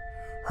there.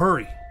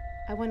 Hurry.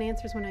 I want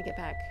answers when I get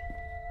back.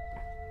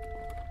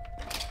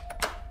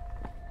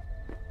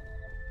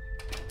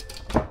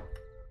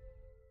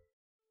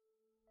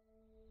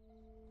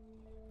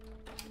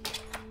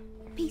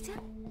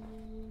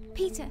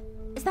 Peter,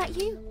 is that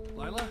you?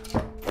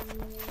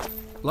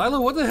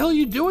 Lila, what the hell are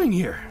you doing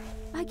here?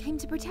 I came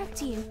to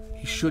protect you.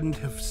 He shouldn't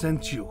have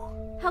sent you.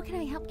 How can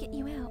I help get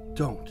you out?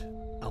 Don't.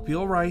 I'll be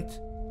all right.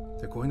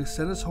 They're going to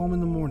send us home in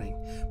the morning,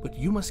 but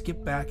you must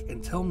get back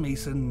and tell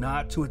Mason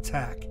not to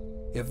attack.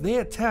 If they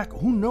attack,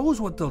 who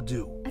knows what they'll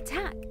do?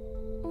 Attack?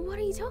 What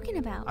are you talking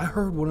about? I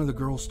heard one of the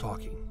girls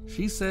talking.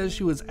 She says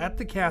she was at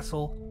the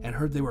castle and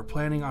heard they were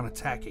planning on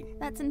attacking.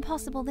 That's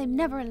impossible. They'd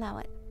never allow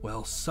it.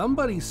 Well,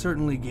 somebody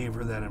certainly gave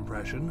her that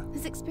impression.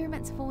 His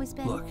experiments have always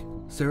been... Look,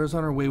 Sarah's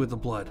on her way with the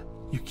blood.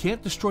 You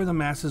can't destroy the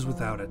masses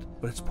without it,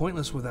 but it's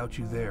pointless without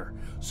you there.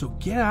 So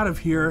get out of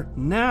here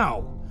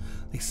now!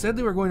 They said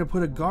they were going to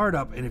put a guard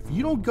up, and if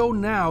you don't go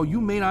now,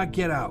 you may not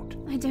get out.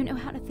 I don't know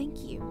how to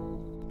thank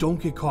you.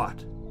 Don't get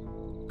caught.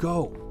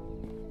 Go.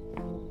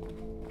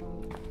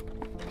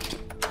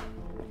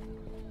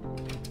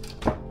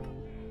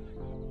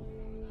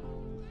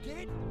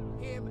 Get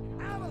him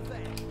out of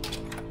there!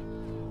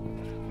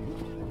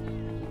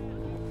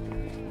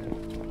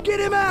 Get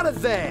him out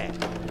of there!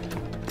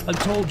 and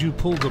told you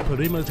pull the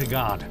perimeter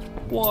guard.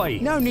 Why?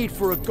 No need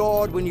for a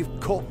guard when you've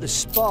caught the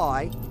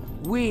spy.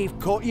 We've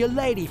caught your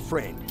lady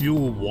friend. You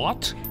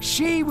what?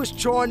 She was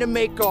trying to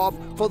make off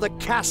for the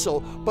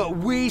castle, but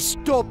we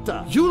stopped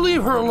her. You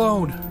leave her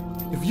alone.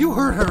 If you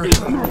hurt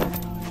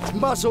her...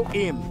 Muzzle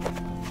him.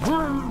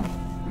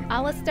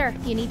 Alistair,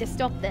 you need to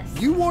stop this.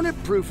 You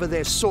wanted proof of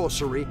their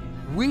sorcery.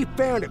 We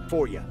found it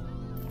for you.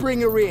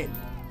 Bring her in.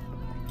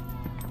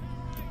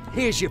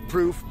 Here's your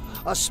proof.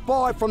 A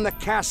spy from the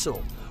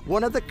castle.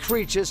 One of the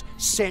creatures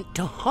sent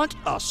to hunt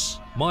us.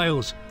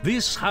 Miles,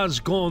 this has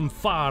gone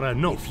far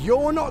enough. If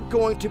you're not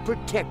going to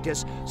protect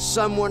us,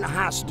 someone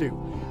has to.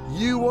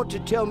 You want to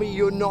tell me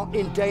you're not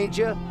in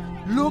danger?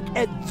 Look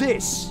at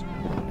this.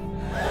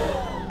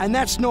 And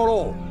that's not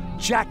all.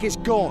 Jack is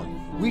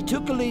gone. We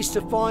took Elise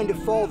to find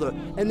her father,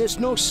 and there's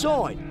no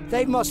sign.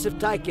 They must have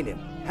taken him.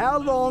 How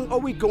long are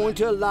we going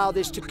to allow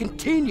this to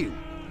continue?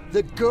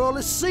 The girl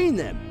has seen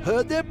them,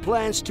 heard their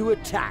plans to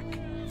attack.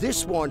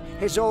 This one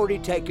has already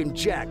taken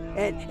Jack,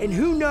 and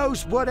who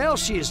knows what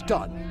else she has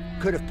done.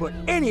 Could have put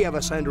any of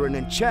us under an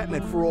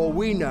enchantment for all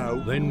we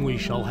know. Then we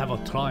shall have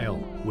a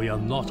trial. We are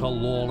not a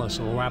lawless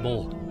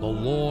rabble. The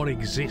law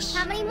exists.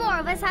 How many more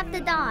of us have to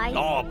die?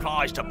 Law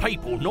applies to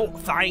people, not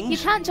things. You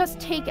can't just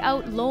take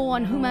out law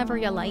on whomever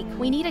you like.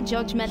 We need a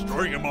judgment.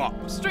 String them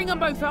up. String them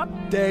both up.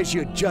 There's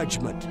your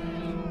judgment.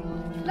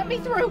 Let me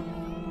through.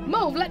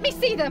 Move, let me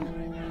see them.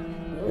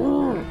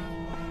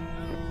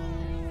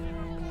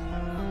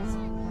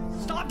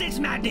 Stop this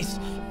madness.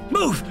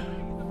 Move.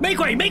 Make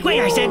way,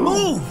 I said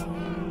move.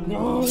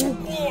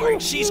 Boy,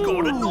 she's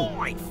got a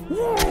knife.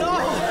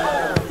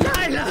 No.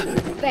 Lila.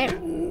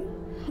 There.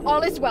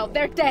 All is well,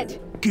 they're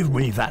dead. Give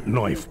me that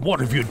knife.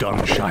 What have you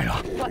done, Shire?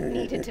 What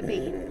needed to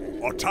be.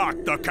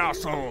 Attack the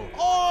castle.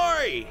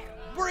 Oi!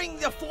 Bring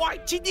the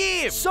fight to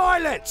them.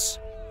 Silence!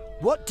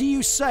 What do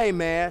you say,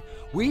 Mayor?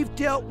 We've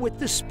dealt with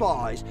the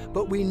spies,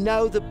 but we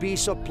know the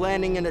beasts are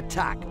planning an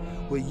attack.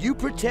 Will you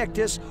protect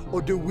us,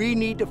 or do we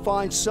need to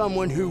find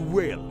someone who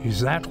will?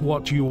 Is that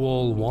what you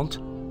all want?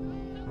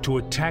 To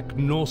attack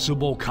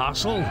Norsable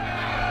Castle?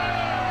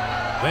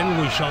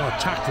 Then we shall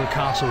attack the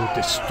castle,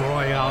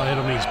 destroy our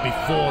enemies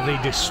before they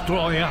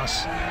destroy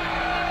us.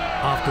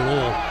 After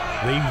all,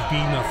 they've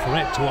been a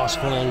threat to us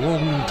for a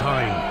long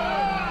time.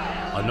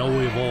 I know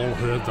we've all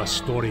heard the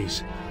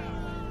stories.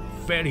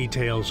 Fairy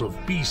tales of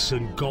beasts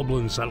and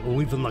goblins that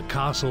live in the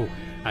castle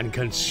and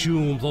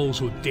consume those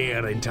who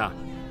dare enter.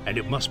 And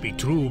it must be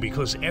true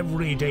because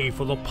every day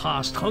for the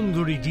past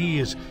 100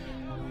 years,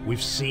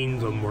 we've seen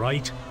them,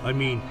 right? I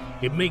mean,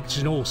 it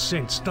makes no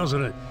sense,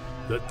 doesn't it,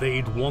 that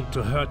they'd want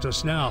to hurt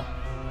us now.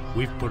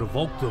 We've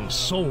provoked them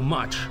so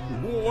much.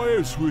 What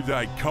else would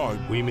they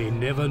come? We may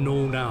never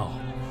know now.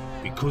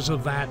 Because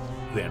of that,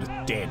 they're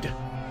dead.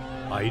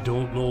 I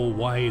don't know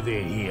why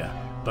they're here,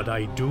 but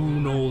I do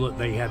know that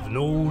they have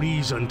no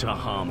reason to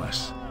harm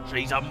us.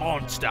 She's a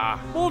monster.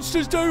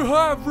 Monsters do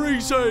have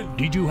reason.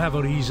 Did you have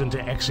a reason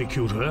to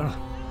execute her?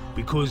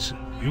 Because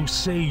you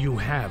say you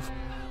have,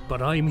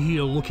 but I'm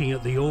here looking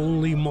at the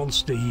only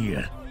monster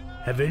here.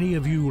 Have any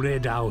of you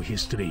read our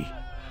history?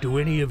 Do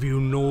any of you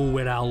know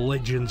where our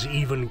legends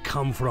even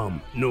come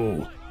from?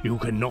 No, you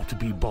cannot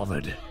be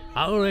bothered.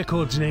 Our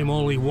records name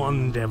only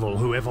one devil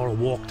who ever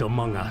walked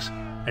among us,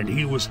 and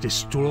he was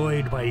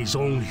destroyed by his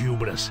own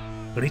hubris.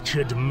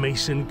 Richard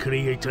Mason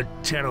created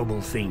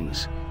terrible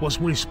things, was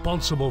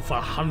responsible for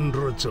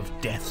hundreds of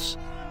deaths,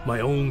 my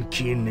own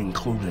kin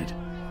included.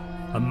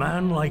 A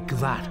man like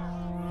that,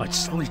 I'd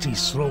slit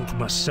his throat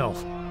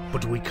myself,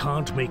 but we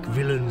can't make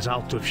villains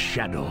out of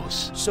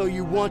shadows. So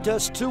you want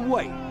us to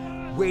wait?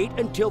 Wait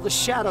until the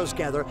shadows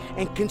gather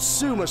and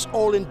consume us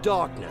all in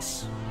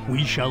darkness.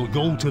 We shall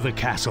go to the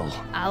castle.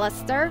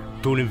 Alistair?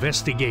 To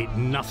investigate,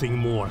 nothing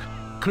more.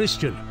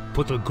 Christian,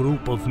 put a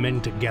group of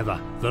men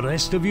together. The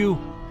rest of you,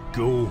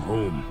 go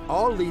home.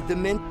 I'll lead the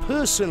men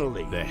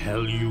personally. The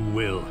hell you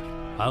will.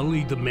 I'll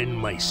lead the men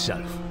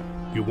myself.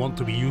 You want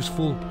to be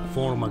useful?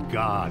 Form a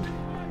guard.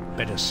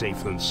 Better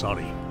safe than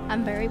sorry.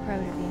 I'm very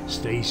proud of you.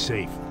 Stay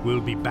safe.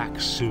 We'll be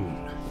back soon.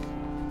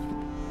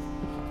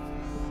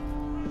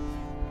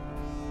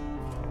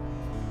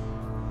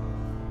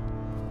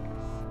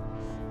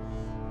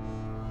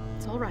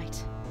 It's all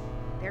right.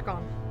 They're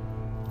gone.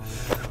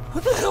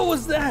 What the hell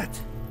was that?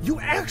 You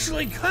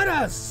actually cut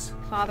us!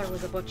 Father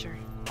was a butcher.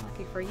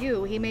 Lucky for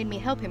you, he made me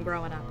help him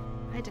growing up.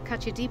 I had to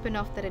cut you deep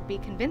enough that it'd be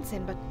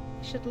convincing, but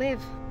you should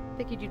live.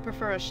 Figured you'd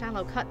prefer a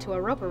shallow cut to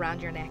a rope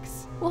around your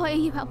necks. Why are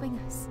you helping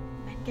us?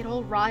 Men get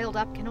all riled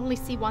up, can only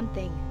see one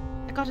thing.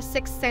 I got a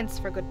sixth sense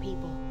for good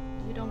people.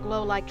 You don't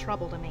glow like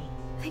trouble to me.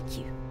 Thank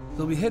you.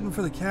 They'll be heading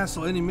for the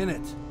castle any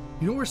minute.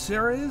 You know where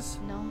Sarah is?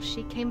 No,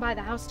 she came by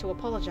the house to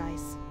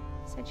apologize.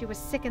 Said she was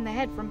sick in the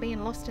head from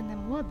being lost in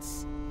them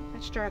woods.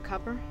 Fetched her a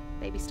cuppa.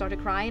 Baby started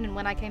crying, and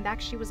when I came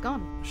back, she was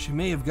gone. She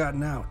may have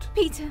gotten out.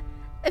 Peter,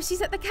 if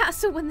she's at the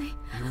castle when they...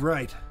 You're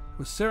right.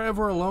 Was Sarah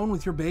ever alone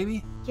with your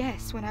baby?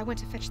 Yes, when I went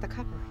to fetch the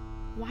cuppa.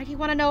 Why do you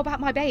want to know about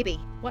my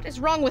baby? What is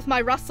wrong with my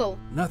Russell?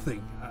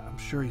 Nothing. I'm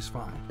sure he's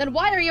fine. Then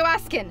why are you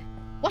asking?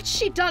 What's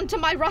she done to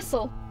my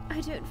Russell?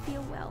 I don't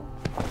feel well.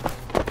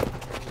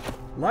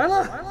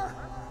 Lila?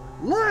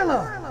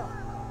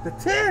 Lila! The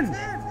tin!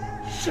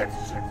 Shit!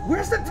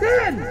 Where's the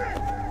tin?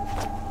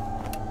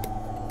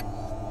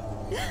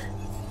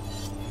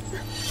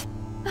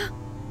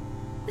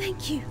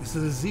 Thank you. It's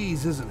a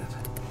disease, isn't it?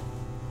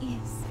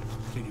 Yes.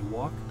 Can you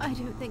walk? I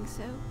don't think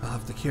so. I'll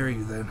have to carry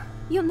you then.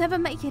 You'll never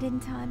make it in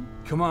time.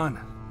 Come on,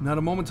 not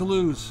a moment to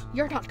lose.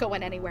 You're not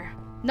going anywhere.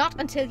 Not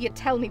until you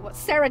tell me what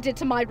Sarah did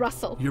to my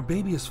Russell. Your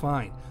baby is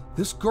fine.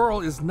 This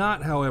girl is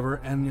not,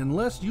 however, and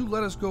unless you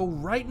let us go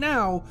right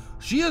now,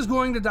 she is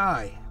going to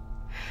die.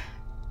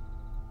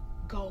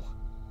 Go.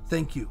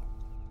 Thank you.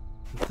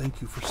 And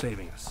thank you for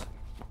saving us.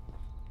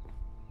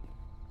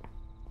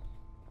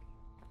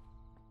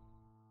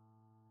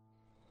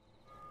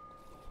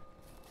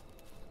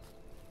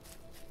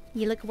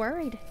 You look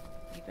worried.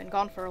 You've been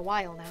gone for a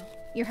while now.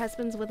 Your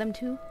husband's with him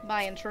too?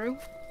 By and true?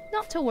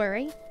 Not to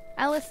worry.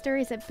 Alistair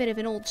is a bit of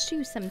an old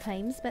shoe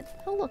sometimes, but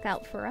he'll look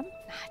out for him.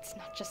 It's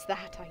not just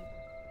that.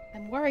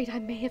 I'm worried I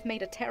may have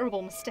made a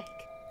terrible mistake.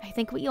 I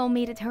think we all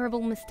made a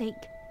terrible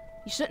mistake.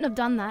 You shouldn't have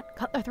done that.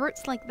 Cut their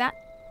throats like that.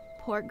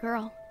 Poor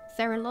girl.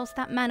 Sarah lost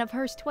that man of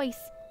hers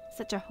twice.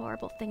 Such a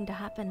horrible thing to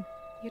happen.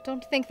 You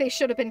don't think they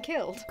should have been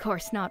killed? Of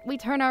course not. We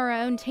turn our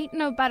own. Tain't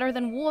no better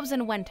than wolves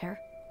in winter.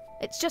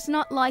 It's just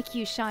not like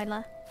you,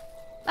 Shyla.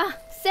 Ah,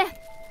 Seth!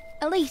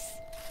 Elise!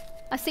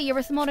 I see you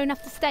were smart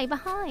enough to stay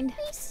behind.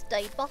 He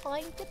stayed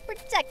behind to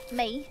protect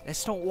me.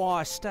 That's not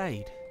why I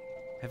stayed.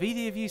 Have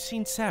either of you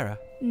seen Sarah?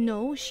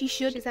 No, she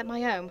should. She's at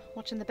my home,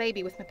 watching the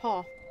baby with my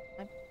paw.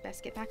 I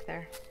best get back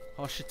there.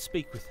 I should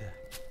speak with her.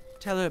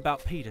 Tell her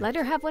about Peter. Let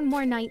her have one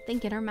more night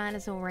thinking her man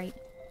is all right.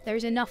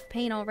 There's enough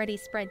pain already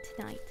spread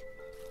tonight.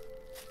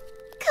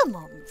 Come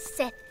on,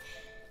 Seth.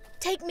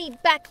 Take me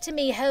back to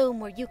me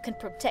home where you can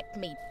protect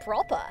me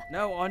proper.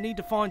 No, I need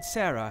to find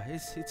Sarah.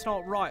 It's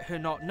not right her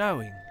not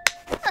knowing.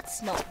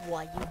 That's not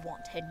why you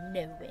want her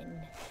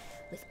knowing.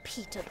 With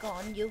Peter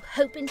gone, you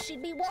hoping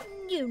she'd be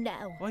wanting you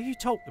now. What are you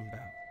talking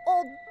about?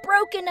 All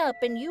broken up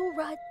and you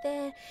right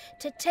there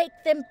to take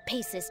them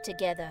pieces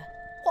together.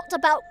 What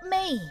about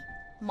me?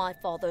 My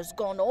father's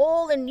gone,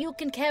 all and you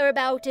can care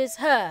about is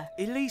her.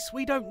 Elise,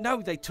 we don't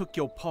know they took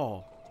your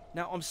paw.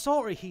 Now, I'm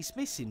sorry he's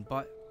missing,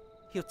 but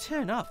he'll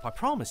turn up, I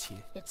promise you.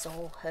 It's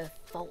all her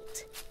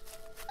fault.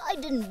 I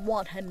didn't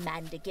want her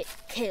man to get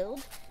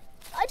killed.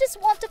 I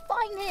just want to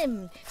find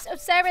him, so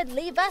Sarah'd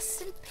leave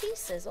us in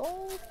pieces,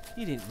 all.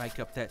 You didn't make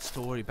up that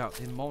story about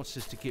them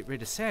monsters to get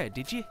rid of Sarah,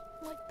 did you?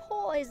 My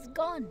paw is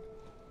gone,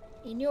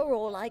 and you're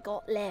all I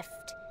got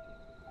left.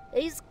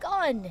 He's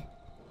gone.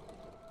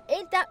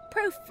 Ain't that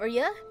proof for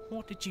you?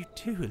 What did you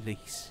do,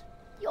 Elise?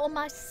 You're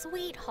my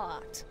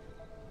sweetheart.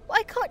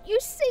 Why can't you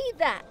see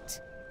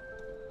that?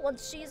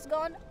 Once she's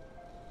gone,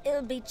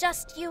 it'll be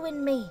just you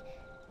and me,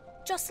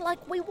 just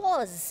like we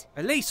was.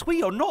 Elise,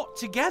 we are not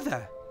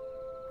together.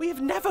 We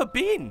have never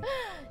been.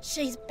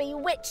 She's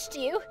bewitched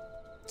you.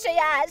 She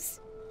has,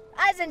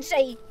 hasn't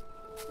she?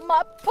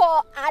 My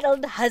poor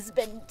addled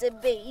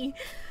husband-to-be.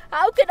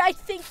 How could I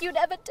think you'd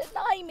ever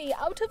deny me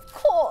out of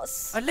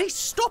course? Elise,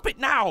 stop it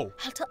now!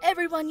 I'll tell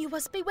everyone you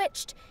was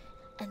bewitched,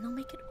 and they'll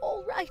make it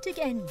all right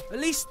again.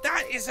 Elise,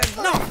 that is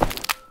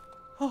enough!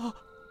 Oh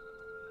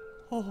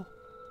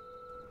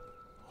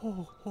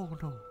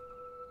no.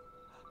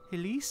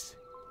 Elise?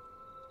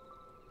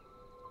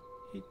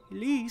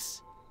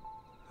 Elise?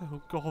 Oh,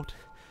 God.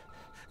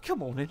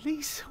 Come on,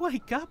 Elise,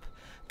 wake up.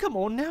 Come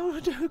on now,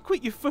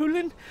 quit your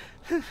fooling.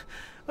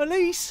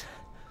 Elise?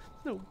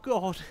 Oh,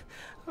 God.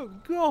 Oh,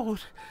 God.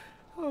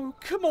 Oh,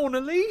 come on,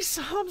 Elise.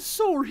 I'm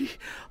sorry.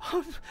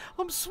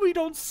 I'm sweet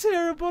on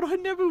Sarah, but I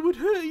never would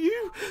hurt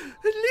you.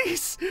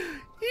 Elise!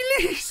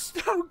 Elise!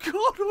 Oh,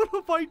 God, what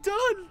have I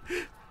done?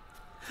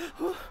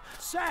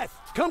 Seth,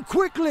 come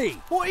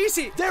quickly! What is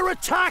it? They're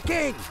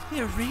attacking!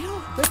 They're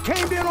real? They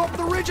came in off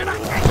the ridge and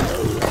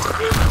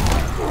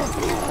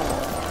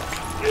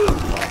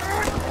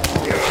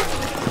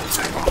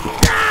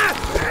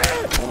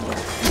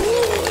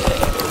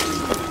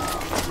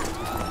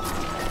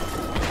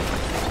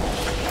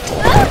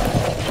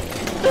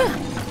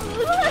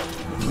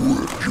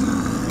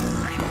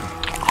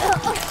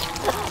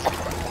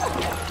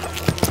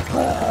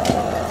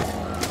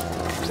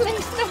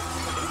Please, no.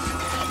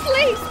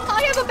 Please,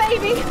 I have a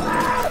baby.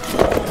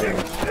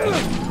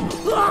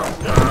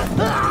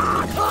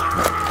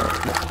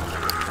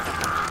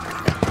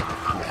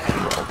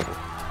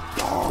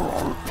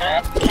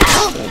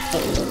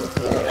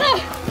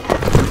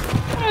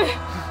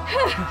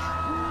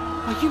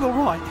 Are you all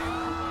right?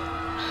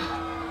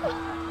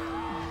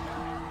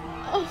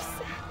 Oh,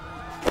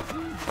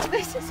 Sam.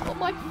 This is all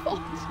my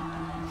fault.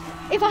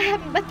 If I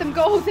hadn't let them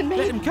go, then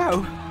maybe... Let them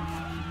go?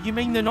 You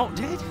mean they're not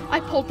dead? I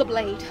pulled the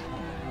blade.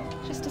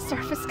 Just a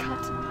surface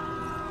cut.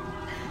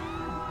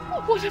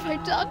 What have I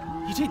done?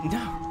 You didn't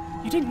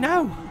know. You didn't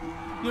know.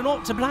 You're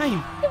not to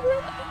blame.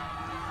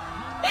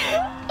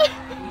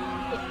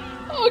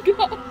 Oh,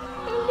 God.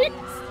 Please.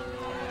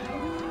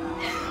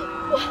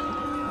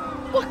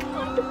 What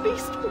kind of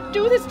beast would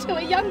do this to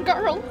a young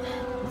girl?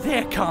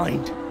 Their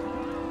kind.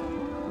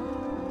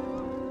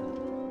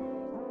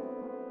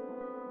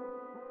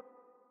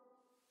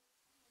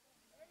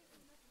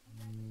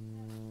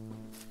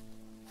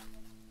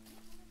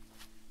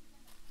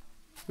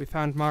 We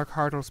found Mark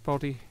Hartle's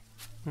body,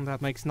 and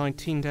that makes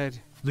 19 dead.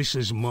 This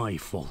is my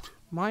fault.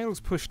 Miles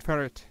pushed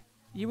for it.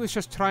 He was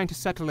just trying to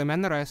settle him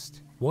and the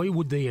rest. Why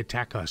would they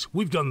attack us?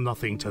 We've done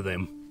nothing to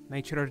them.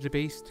 Nature of the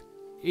beast.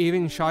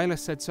 Even Shyla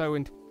said so,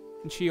 and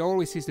she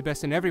always sees the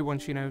best in everyone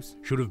she knows.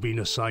 Should have been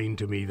a sign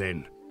to me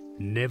then.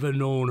 Never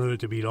known her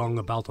to be wrong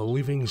about a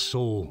living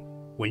soul.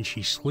 When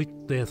she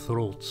slit their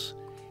throats,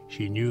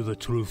 she knew the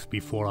truth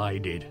before I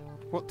did.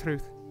 What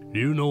truth?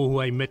 Do you know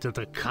who I met at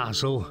the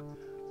castle?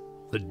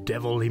 The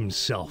devil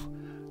himself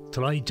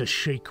tried to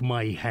shake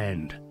my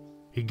hand.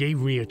 He gave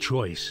me a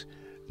choice.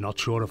 Not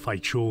sure if I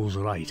chose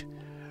right.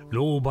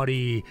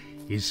 Nobody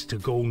is to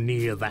go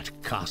near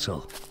that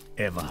castle,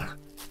 ever.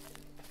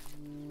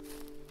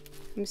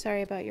 I'm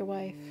sorry about your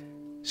wife.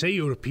 Say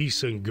your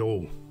piece and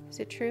go. Is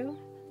it true?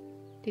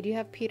 Did you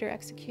have Peter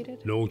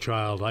executed? No,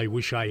 child, I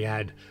wish I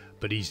had,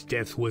 but his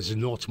death was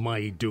not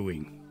my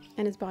doing.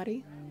 And his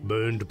body?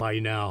 Burned by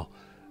now,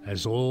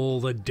 as all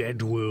the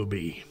dead will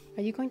be.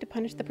 Are you going to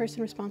punish the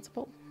person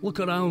responsible? Look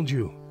around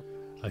you.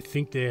 I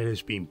think there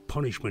has been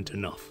punishment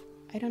enough.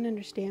 I don't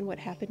understand what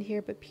happened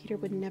here, but Peter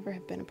would never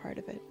have been a part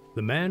of it.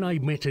 The man I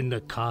met in the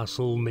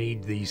castle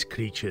made these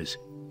creatures.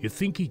 You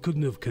think he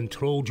couldn't have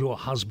controlled your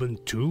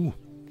husband too?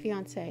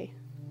 Fiancé.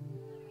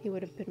 He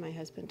would have been my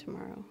husband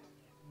tomorrow.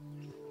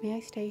 May I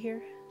stay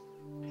here?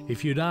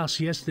 If you'd asked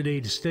yesterday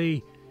to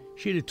stay,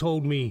 she'd have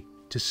told me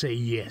to say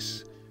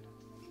yes.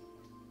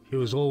 She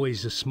was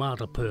always a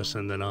smarter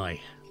person than I.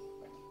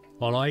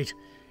 All right,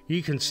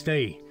 you can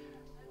stay.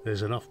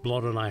 There's enough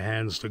blood on our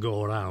hands to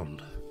go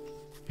around.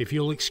 If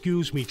you'll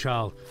excuse me,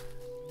 child,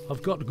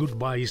 I've got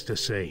goodbyes to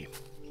say.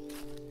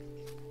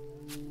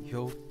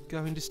 You're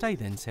going to stay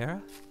then,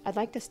 Sarah? I'd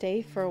like to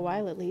stay for a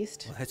while at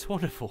least. Well, that's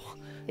wonderful.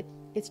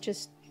 It's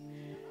just...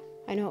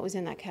 I know it was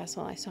in that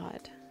castle. I saw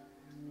it.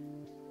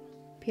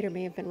 Peter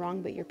may have been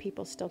wrong, but your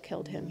people still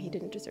killed him. He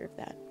didn't deserve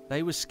that.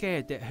 They were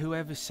scared that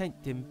whoever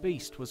sent them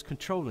beast was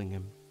controlling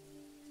him.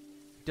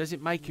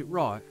 Doesn't make it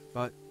right,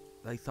 but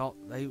they thought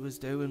they was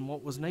doing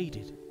what was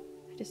needed.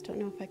 I just don't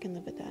know if I can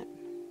live with that.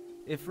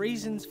 If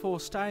reasons for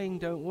staying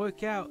don't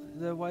work out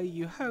the way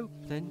you hope,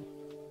 then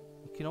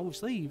you can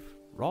always leave,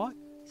 right?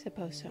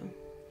 Suppose so.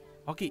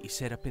 I'll get you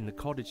set up in the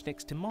cottage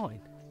next to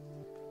mine.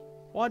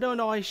 Why don't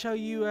I show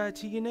you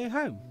to your new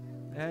home?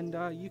 And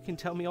you can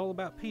tell me all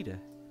about Peter.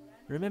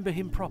 Remember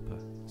him proper.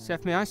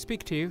 Seth, may I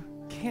speak to you?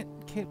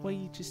 Can't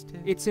we just...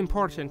 It's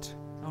important.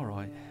 All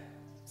right.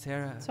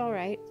 Sarah... It's all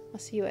right. I'll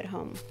see you at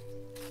home.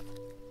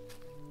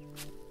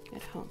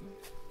 At home.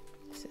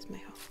 This is my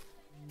home.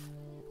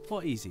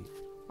 What is it?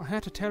 I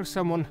had to tell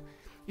someone.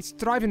 It's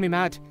driving me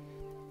mad.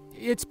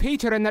 It's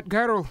Peter and that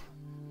girl.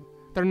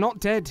 They're not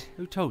dead.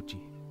 Who told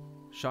you?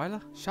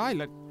 Shyla?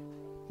 Shyla?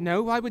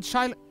 No, why would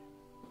Shyla...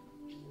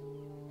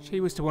 She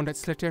was the one that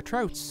slit their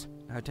throats.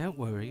 Now don't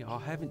worry, I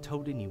haven't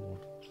told anyone.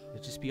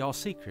 It'll just be our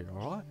secret,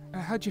 alright?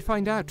 How'd you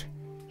find out?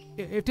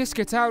 If this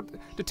gets out,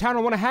 the town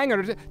will want to hang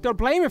her. They'll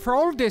blame her for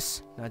all of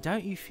this. Now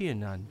don't you fear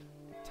none.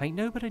 Tain't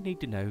nobody need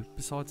to know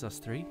besides us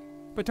three.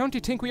 But don't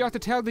you think we ought to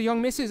tell the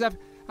young missus?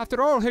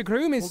 After all, her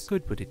groom is... What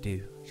good would it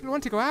do? She'll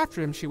want to go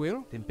after him, she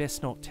will. Then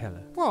best not tell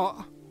her.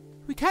 What?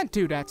 We can't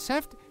do that,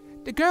 Seth.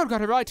 The girl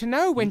got a right to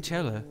know when... You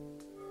tell her,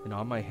 and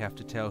I may have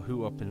to tell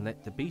who up and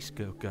let the beast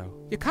girl go.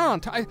 You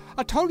can't.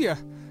 I told you.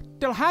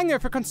 They'll hang her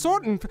for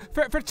consorting,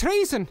 for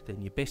treason.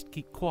 Then you best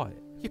keep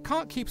quiet. You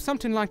can't keep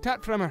something like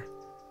that from her.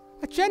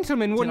 A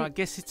gentleman wouldn't... Then I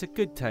guess it's a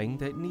good thing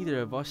that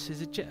neither of us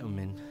is a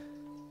gentleman.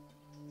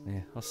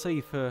 Yeah, I'll see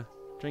you for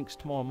drinks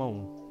tomorrow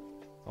morning.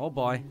 Oh,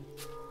 bye.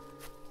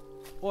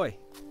 Oi,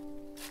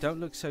 don't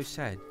look so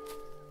sad.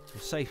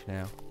 You're safe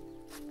now.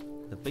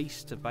 The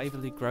beasts of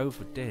Baverly Grove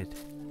are dead.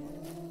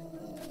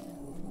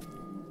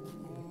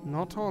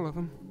 Not all of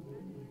them.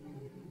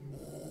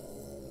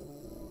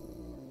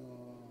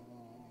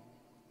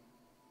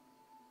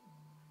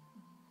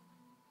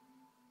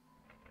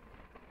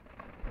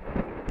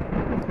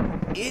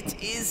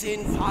 It is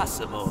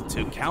impossible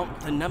to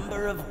count the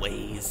number of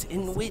ways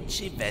in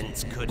which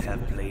events could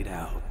have played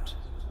out.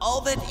 All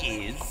that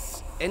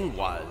is, and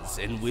was,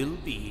 and will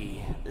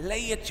be,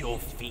 lay at your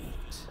feet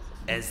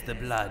as the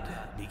blood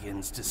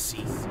begins to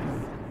seep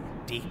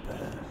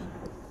deeper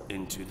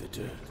into the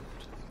dirt.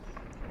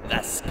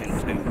 Thus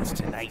concludes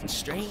tonight's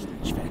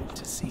strange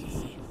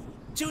fantasy.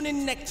 Tune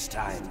in next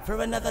time for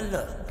another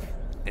look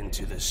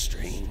into the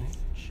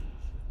strange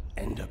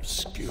and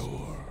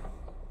obscure.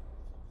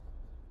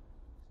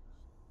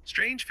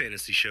 Strange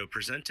Fantasy Show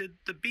presented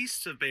The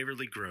Beasts of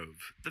Baverly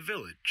Grove, The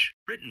Village.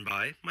 Written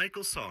by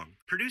Michael Song.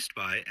 Produced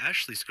by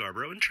Ashley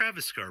Scarbro and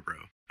Travis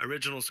Scarbro.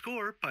 Original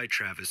score by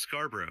Travis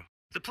Scarbro.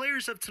 The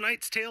players of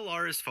tonight's tale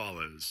are as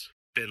follows.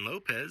 Ben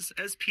Lopez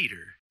as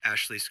Peter.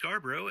 Ashley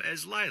Scarbro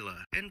as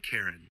Lila and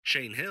Karen.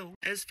 Shane Hill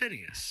as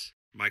Phineas.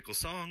 Michael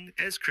Song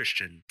as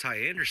Christian,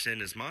 Ty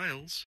Anderson as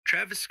Miles,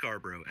 Travis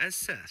Scarbro as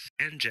Seth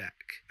and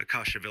Jack,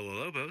 Akasha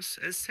Villalobos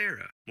as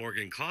Sarah,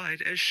 Morgan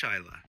Clyde as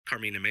Shyla,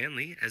 Carmina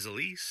Manley as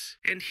Elise,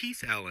 and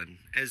Heath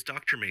Allyn as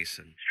Dr.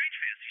 Mason. Strange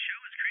Fantasy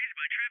Show is created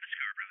by Travis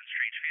Scarbro, and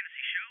Strange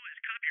Fantasy Show is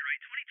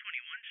copyright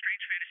 2021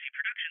 Strange Fantasy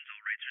Productions,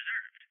 all rights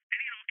reserved.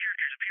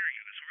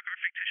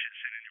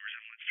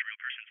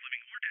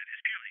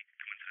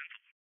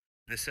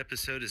 This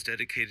episode is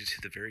dedicated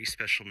to the very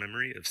special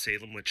memory of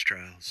Salem Witch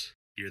Trials.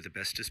 You're the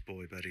bestest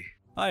boy, buddy.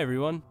 Hi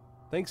everyone.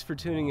 Thanks for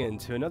tuning in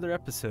to another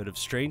episode of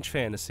Strange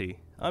Fantasy.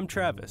 I'm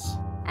Travis.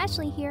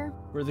 Ashley here.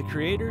 We're the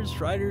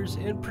creators, writers,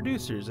 and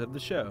producers of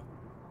the show.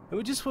 And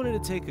we just wanted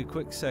to take a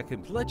quick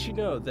second to let you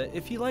know that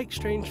if you like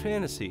Strange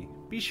Fantasy,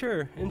 be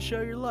sure and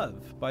show your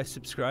love by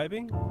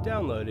subscribing,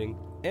 downloading,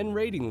 and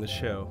rating the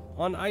show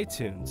on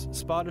iTunes,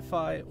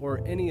 Spotify,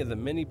 or any of the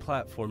many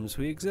platforms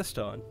we exist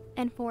on.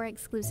 And for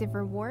exclusive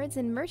rewards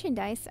and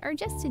merchandise, or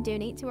just to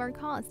donate to our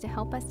cause to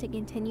help us to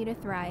continue to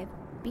thrive,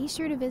 be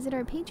sure to visit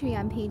our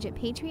Patreon page at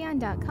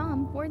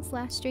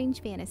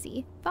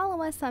patreon.com/strangefantasy.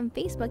 Follow us on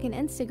Facebook and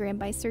Instagram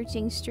by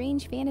searching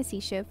Strange Fantasy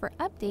Show for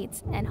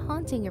updates and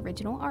haunting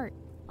original art.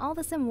 All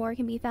this and more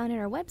can be found at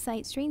our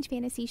website,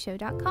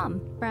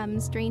 strangefantasyshow.com. From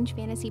Strange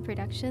Fantasy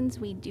Productions,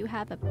 we do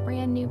have a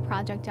brand new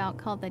project out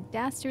called The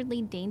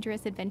Dastardly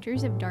Dangerous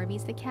Adventures of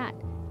Darby's the Cat.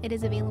 It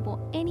is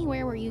available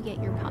anywhere where you get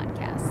your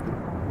podcast.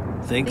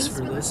 Thanks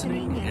for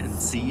listening, and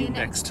see you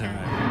next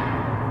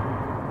time.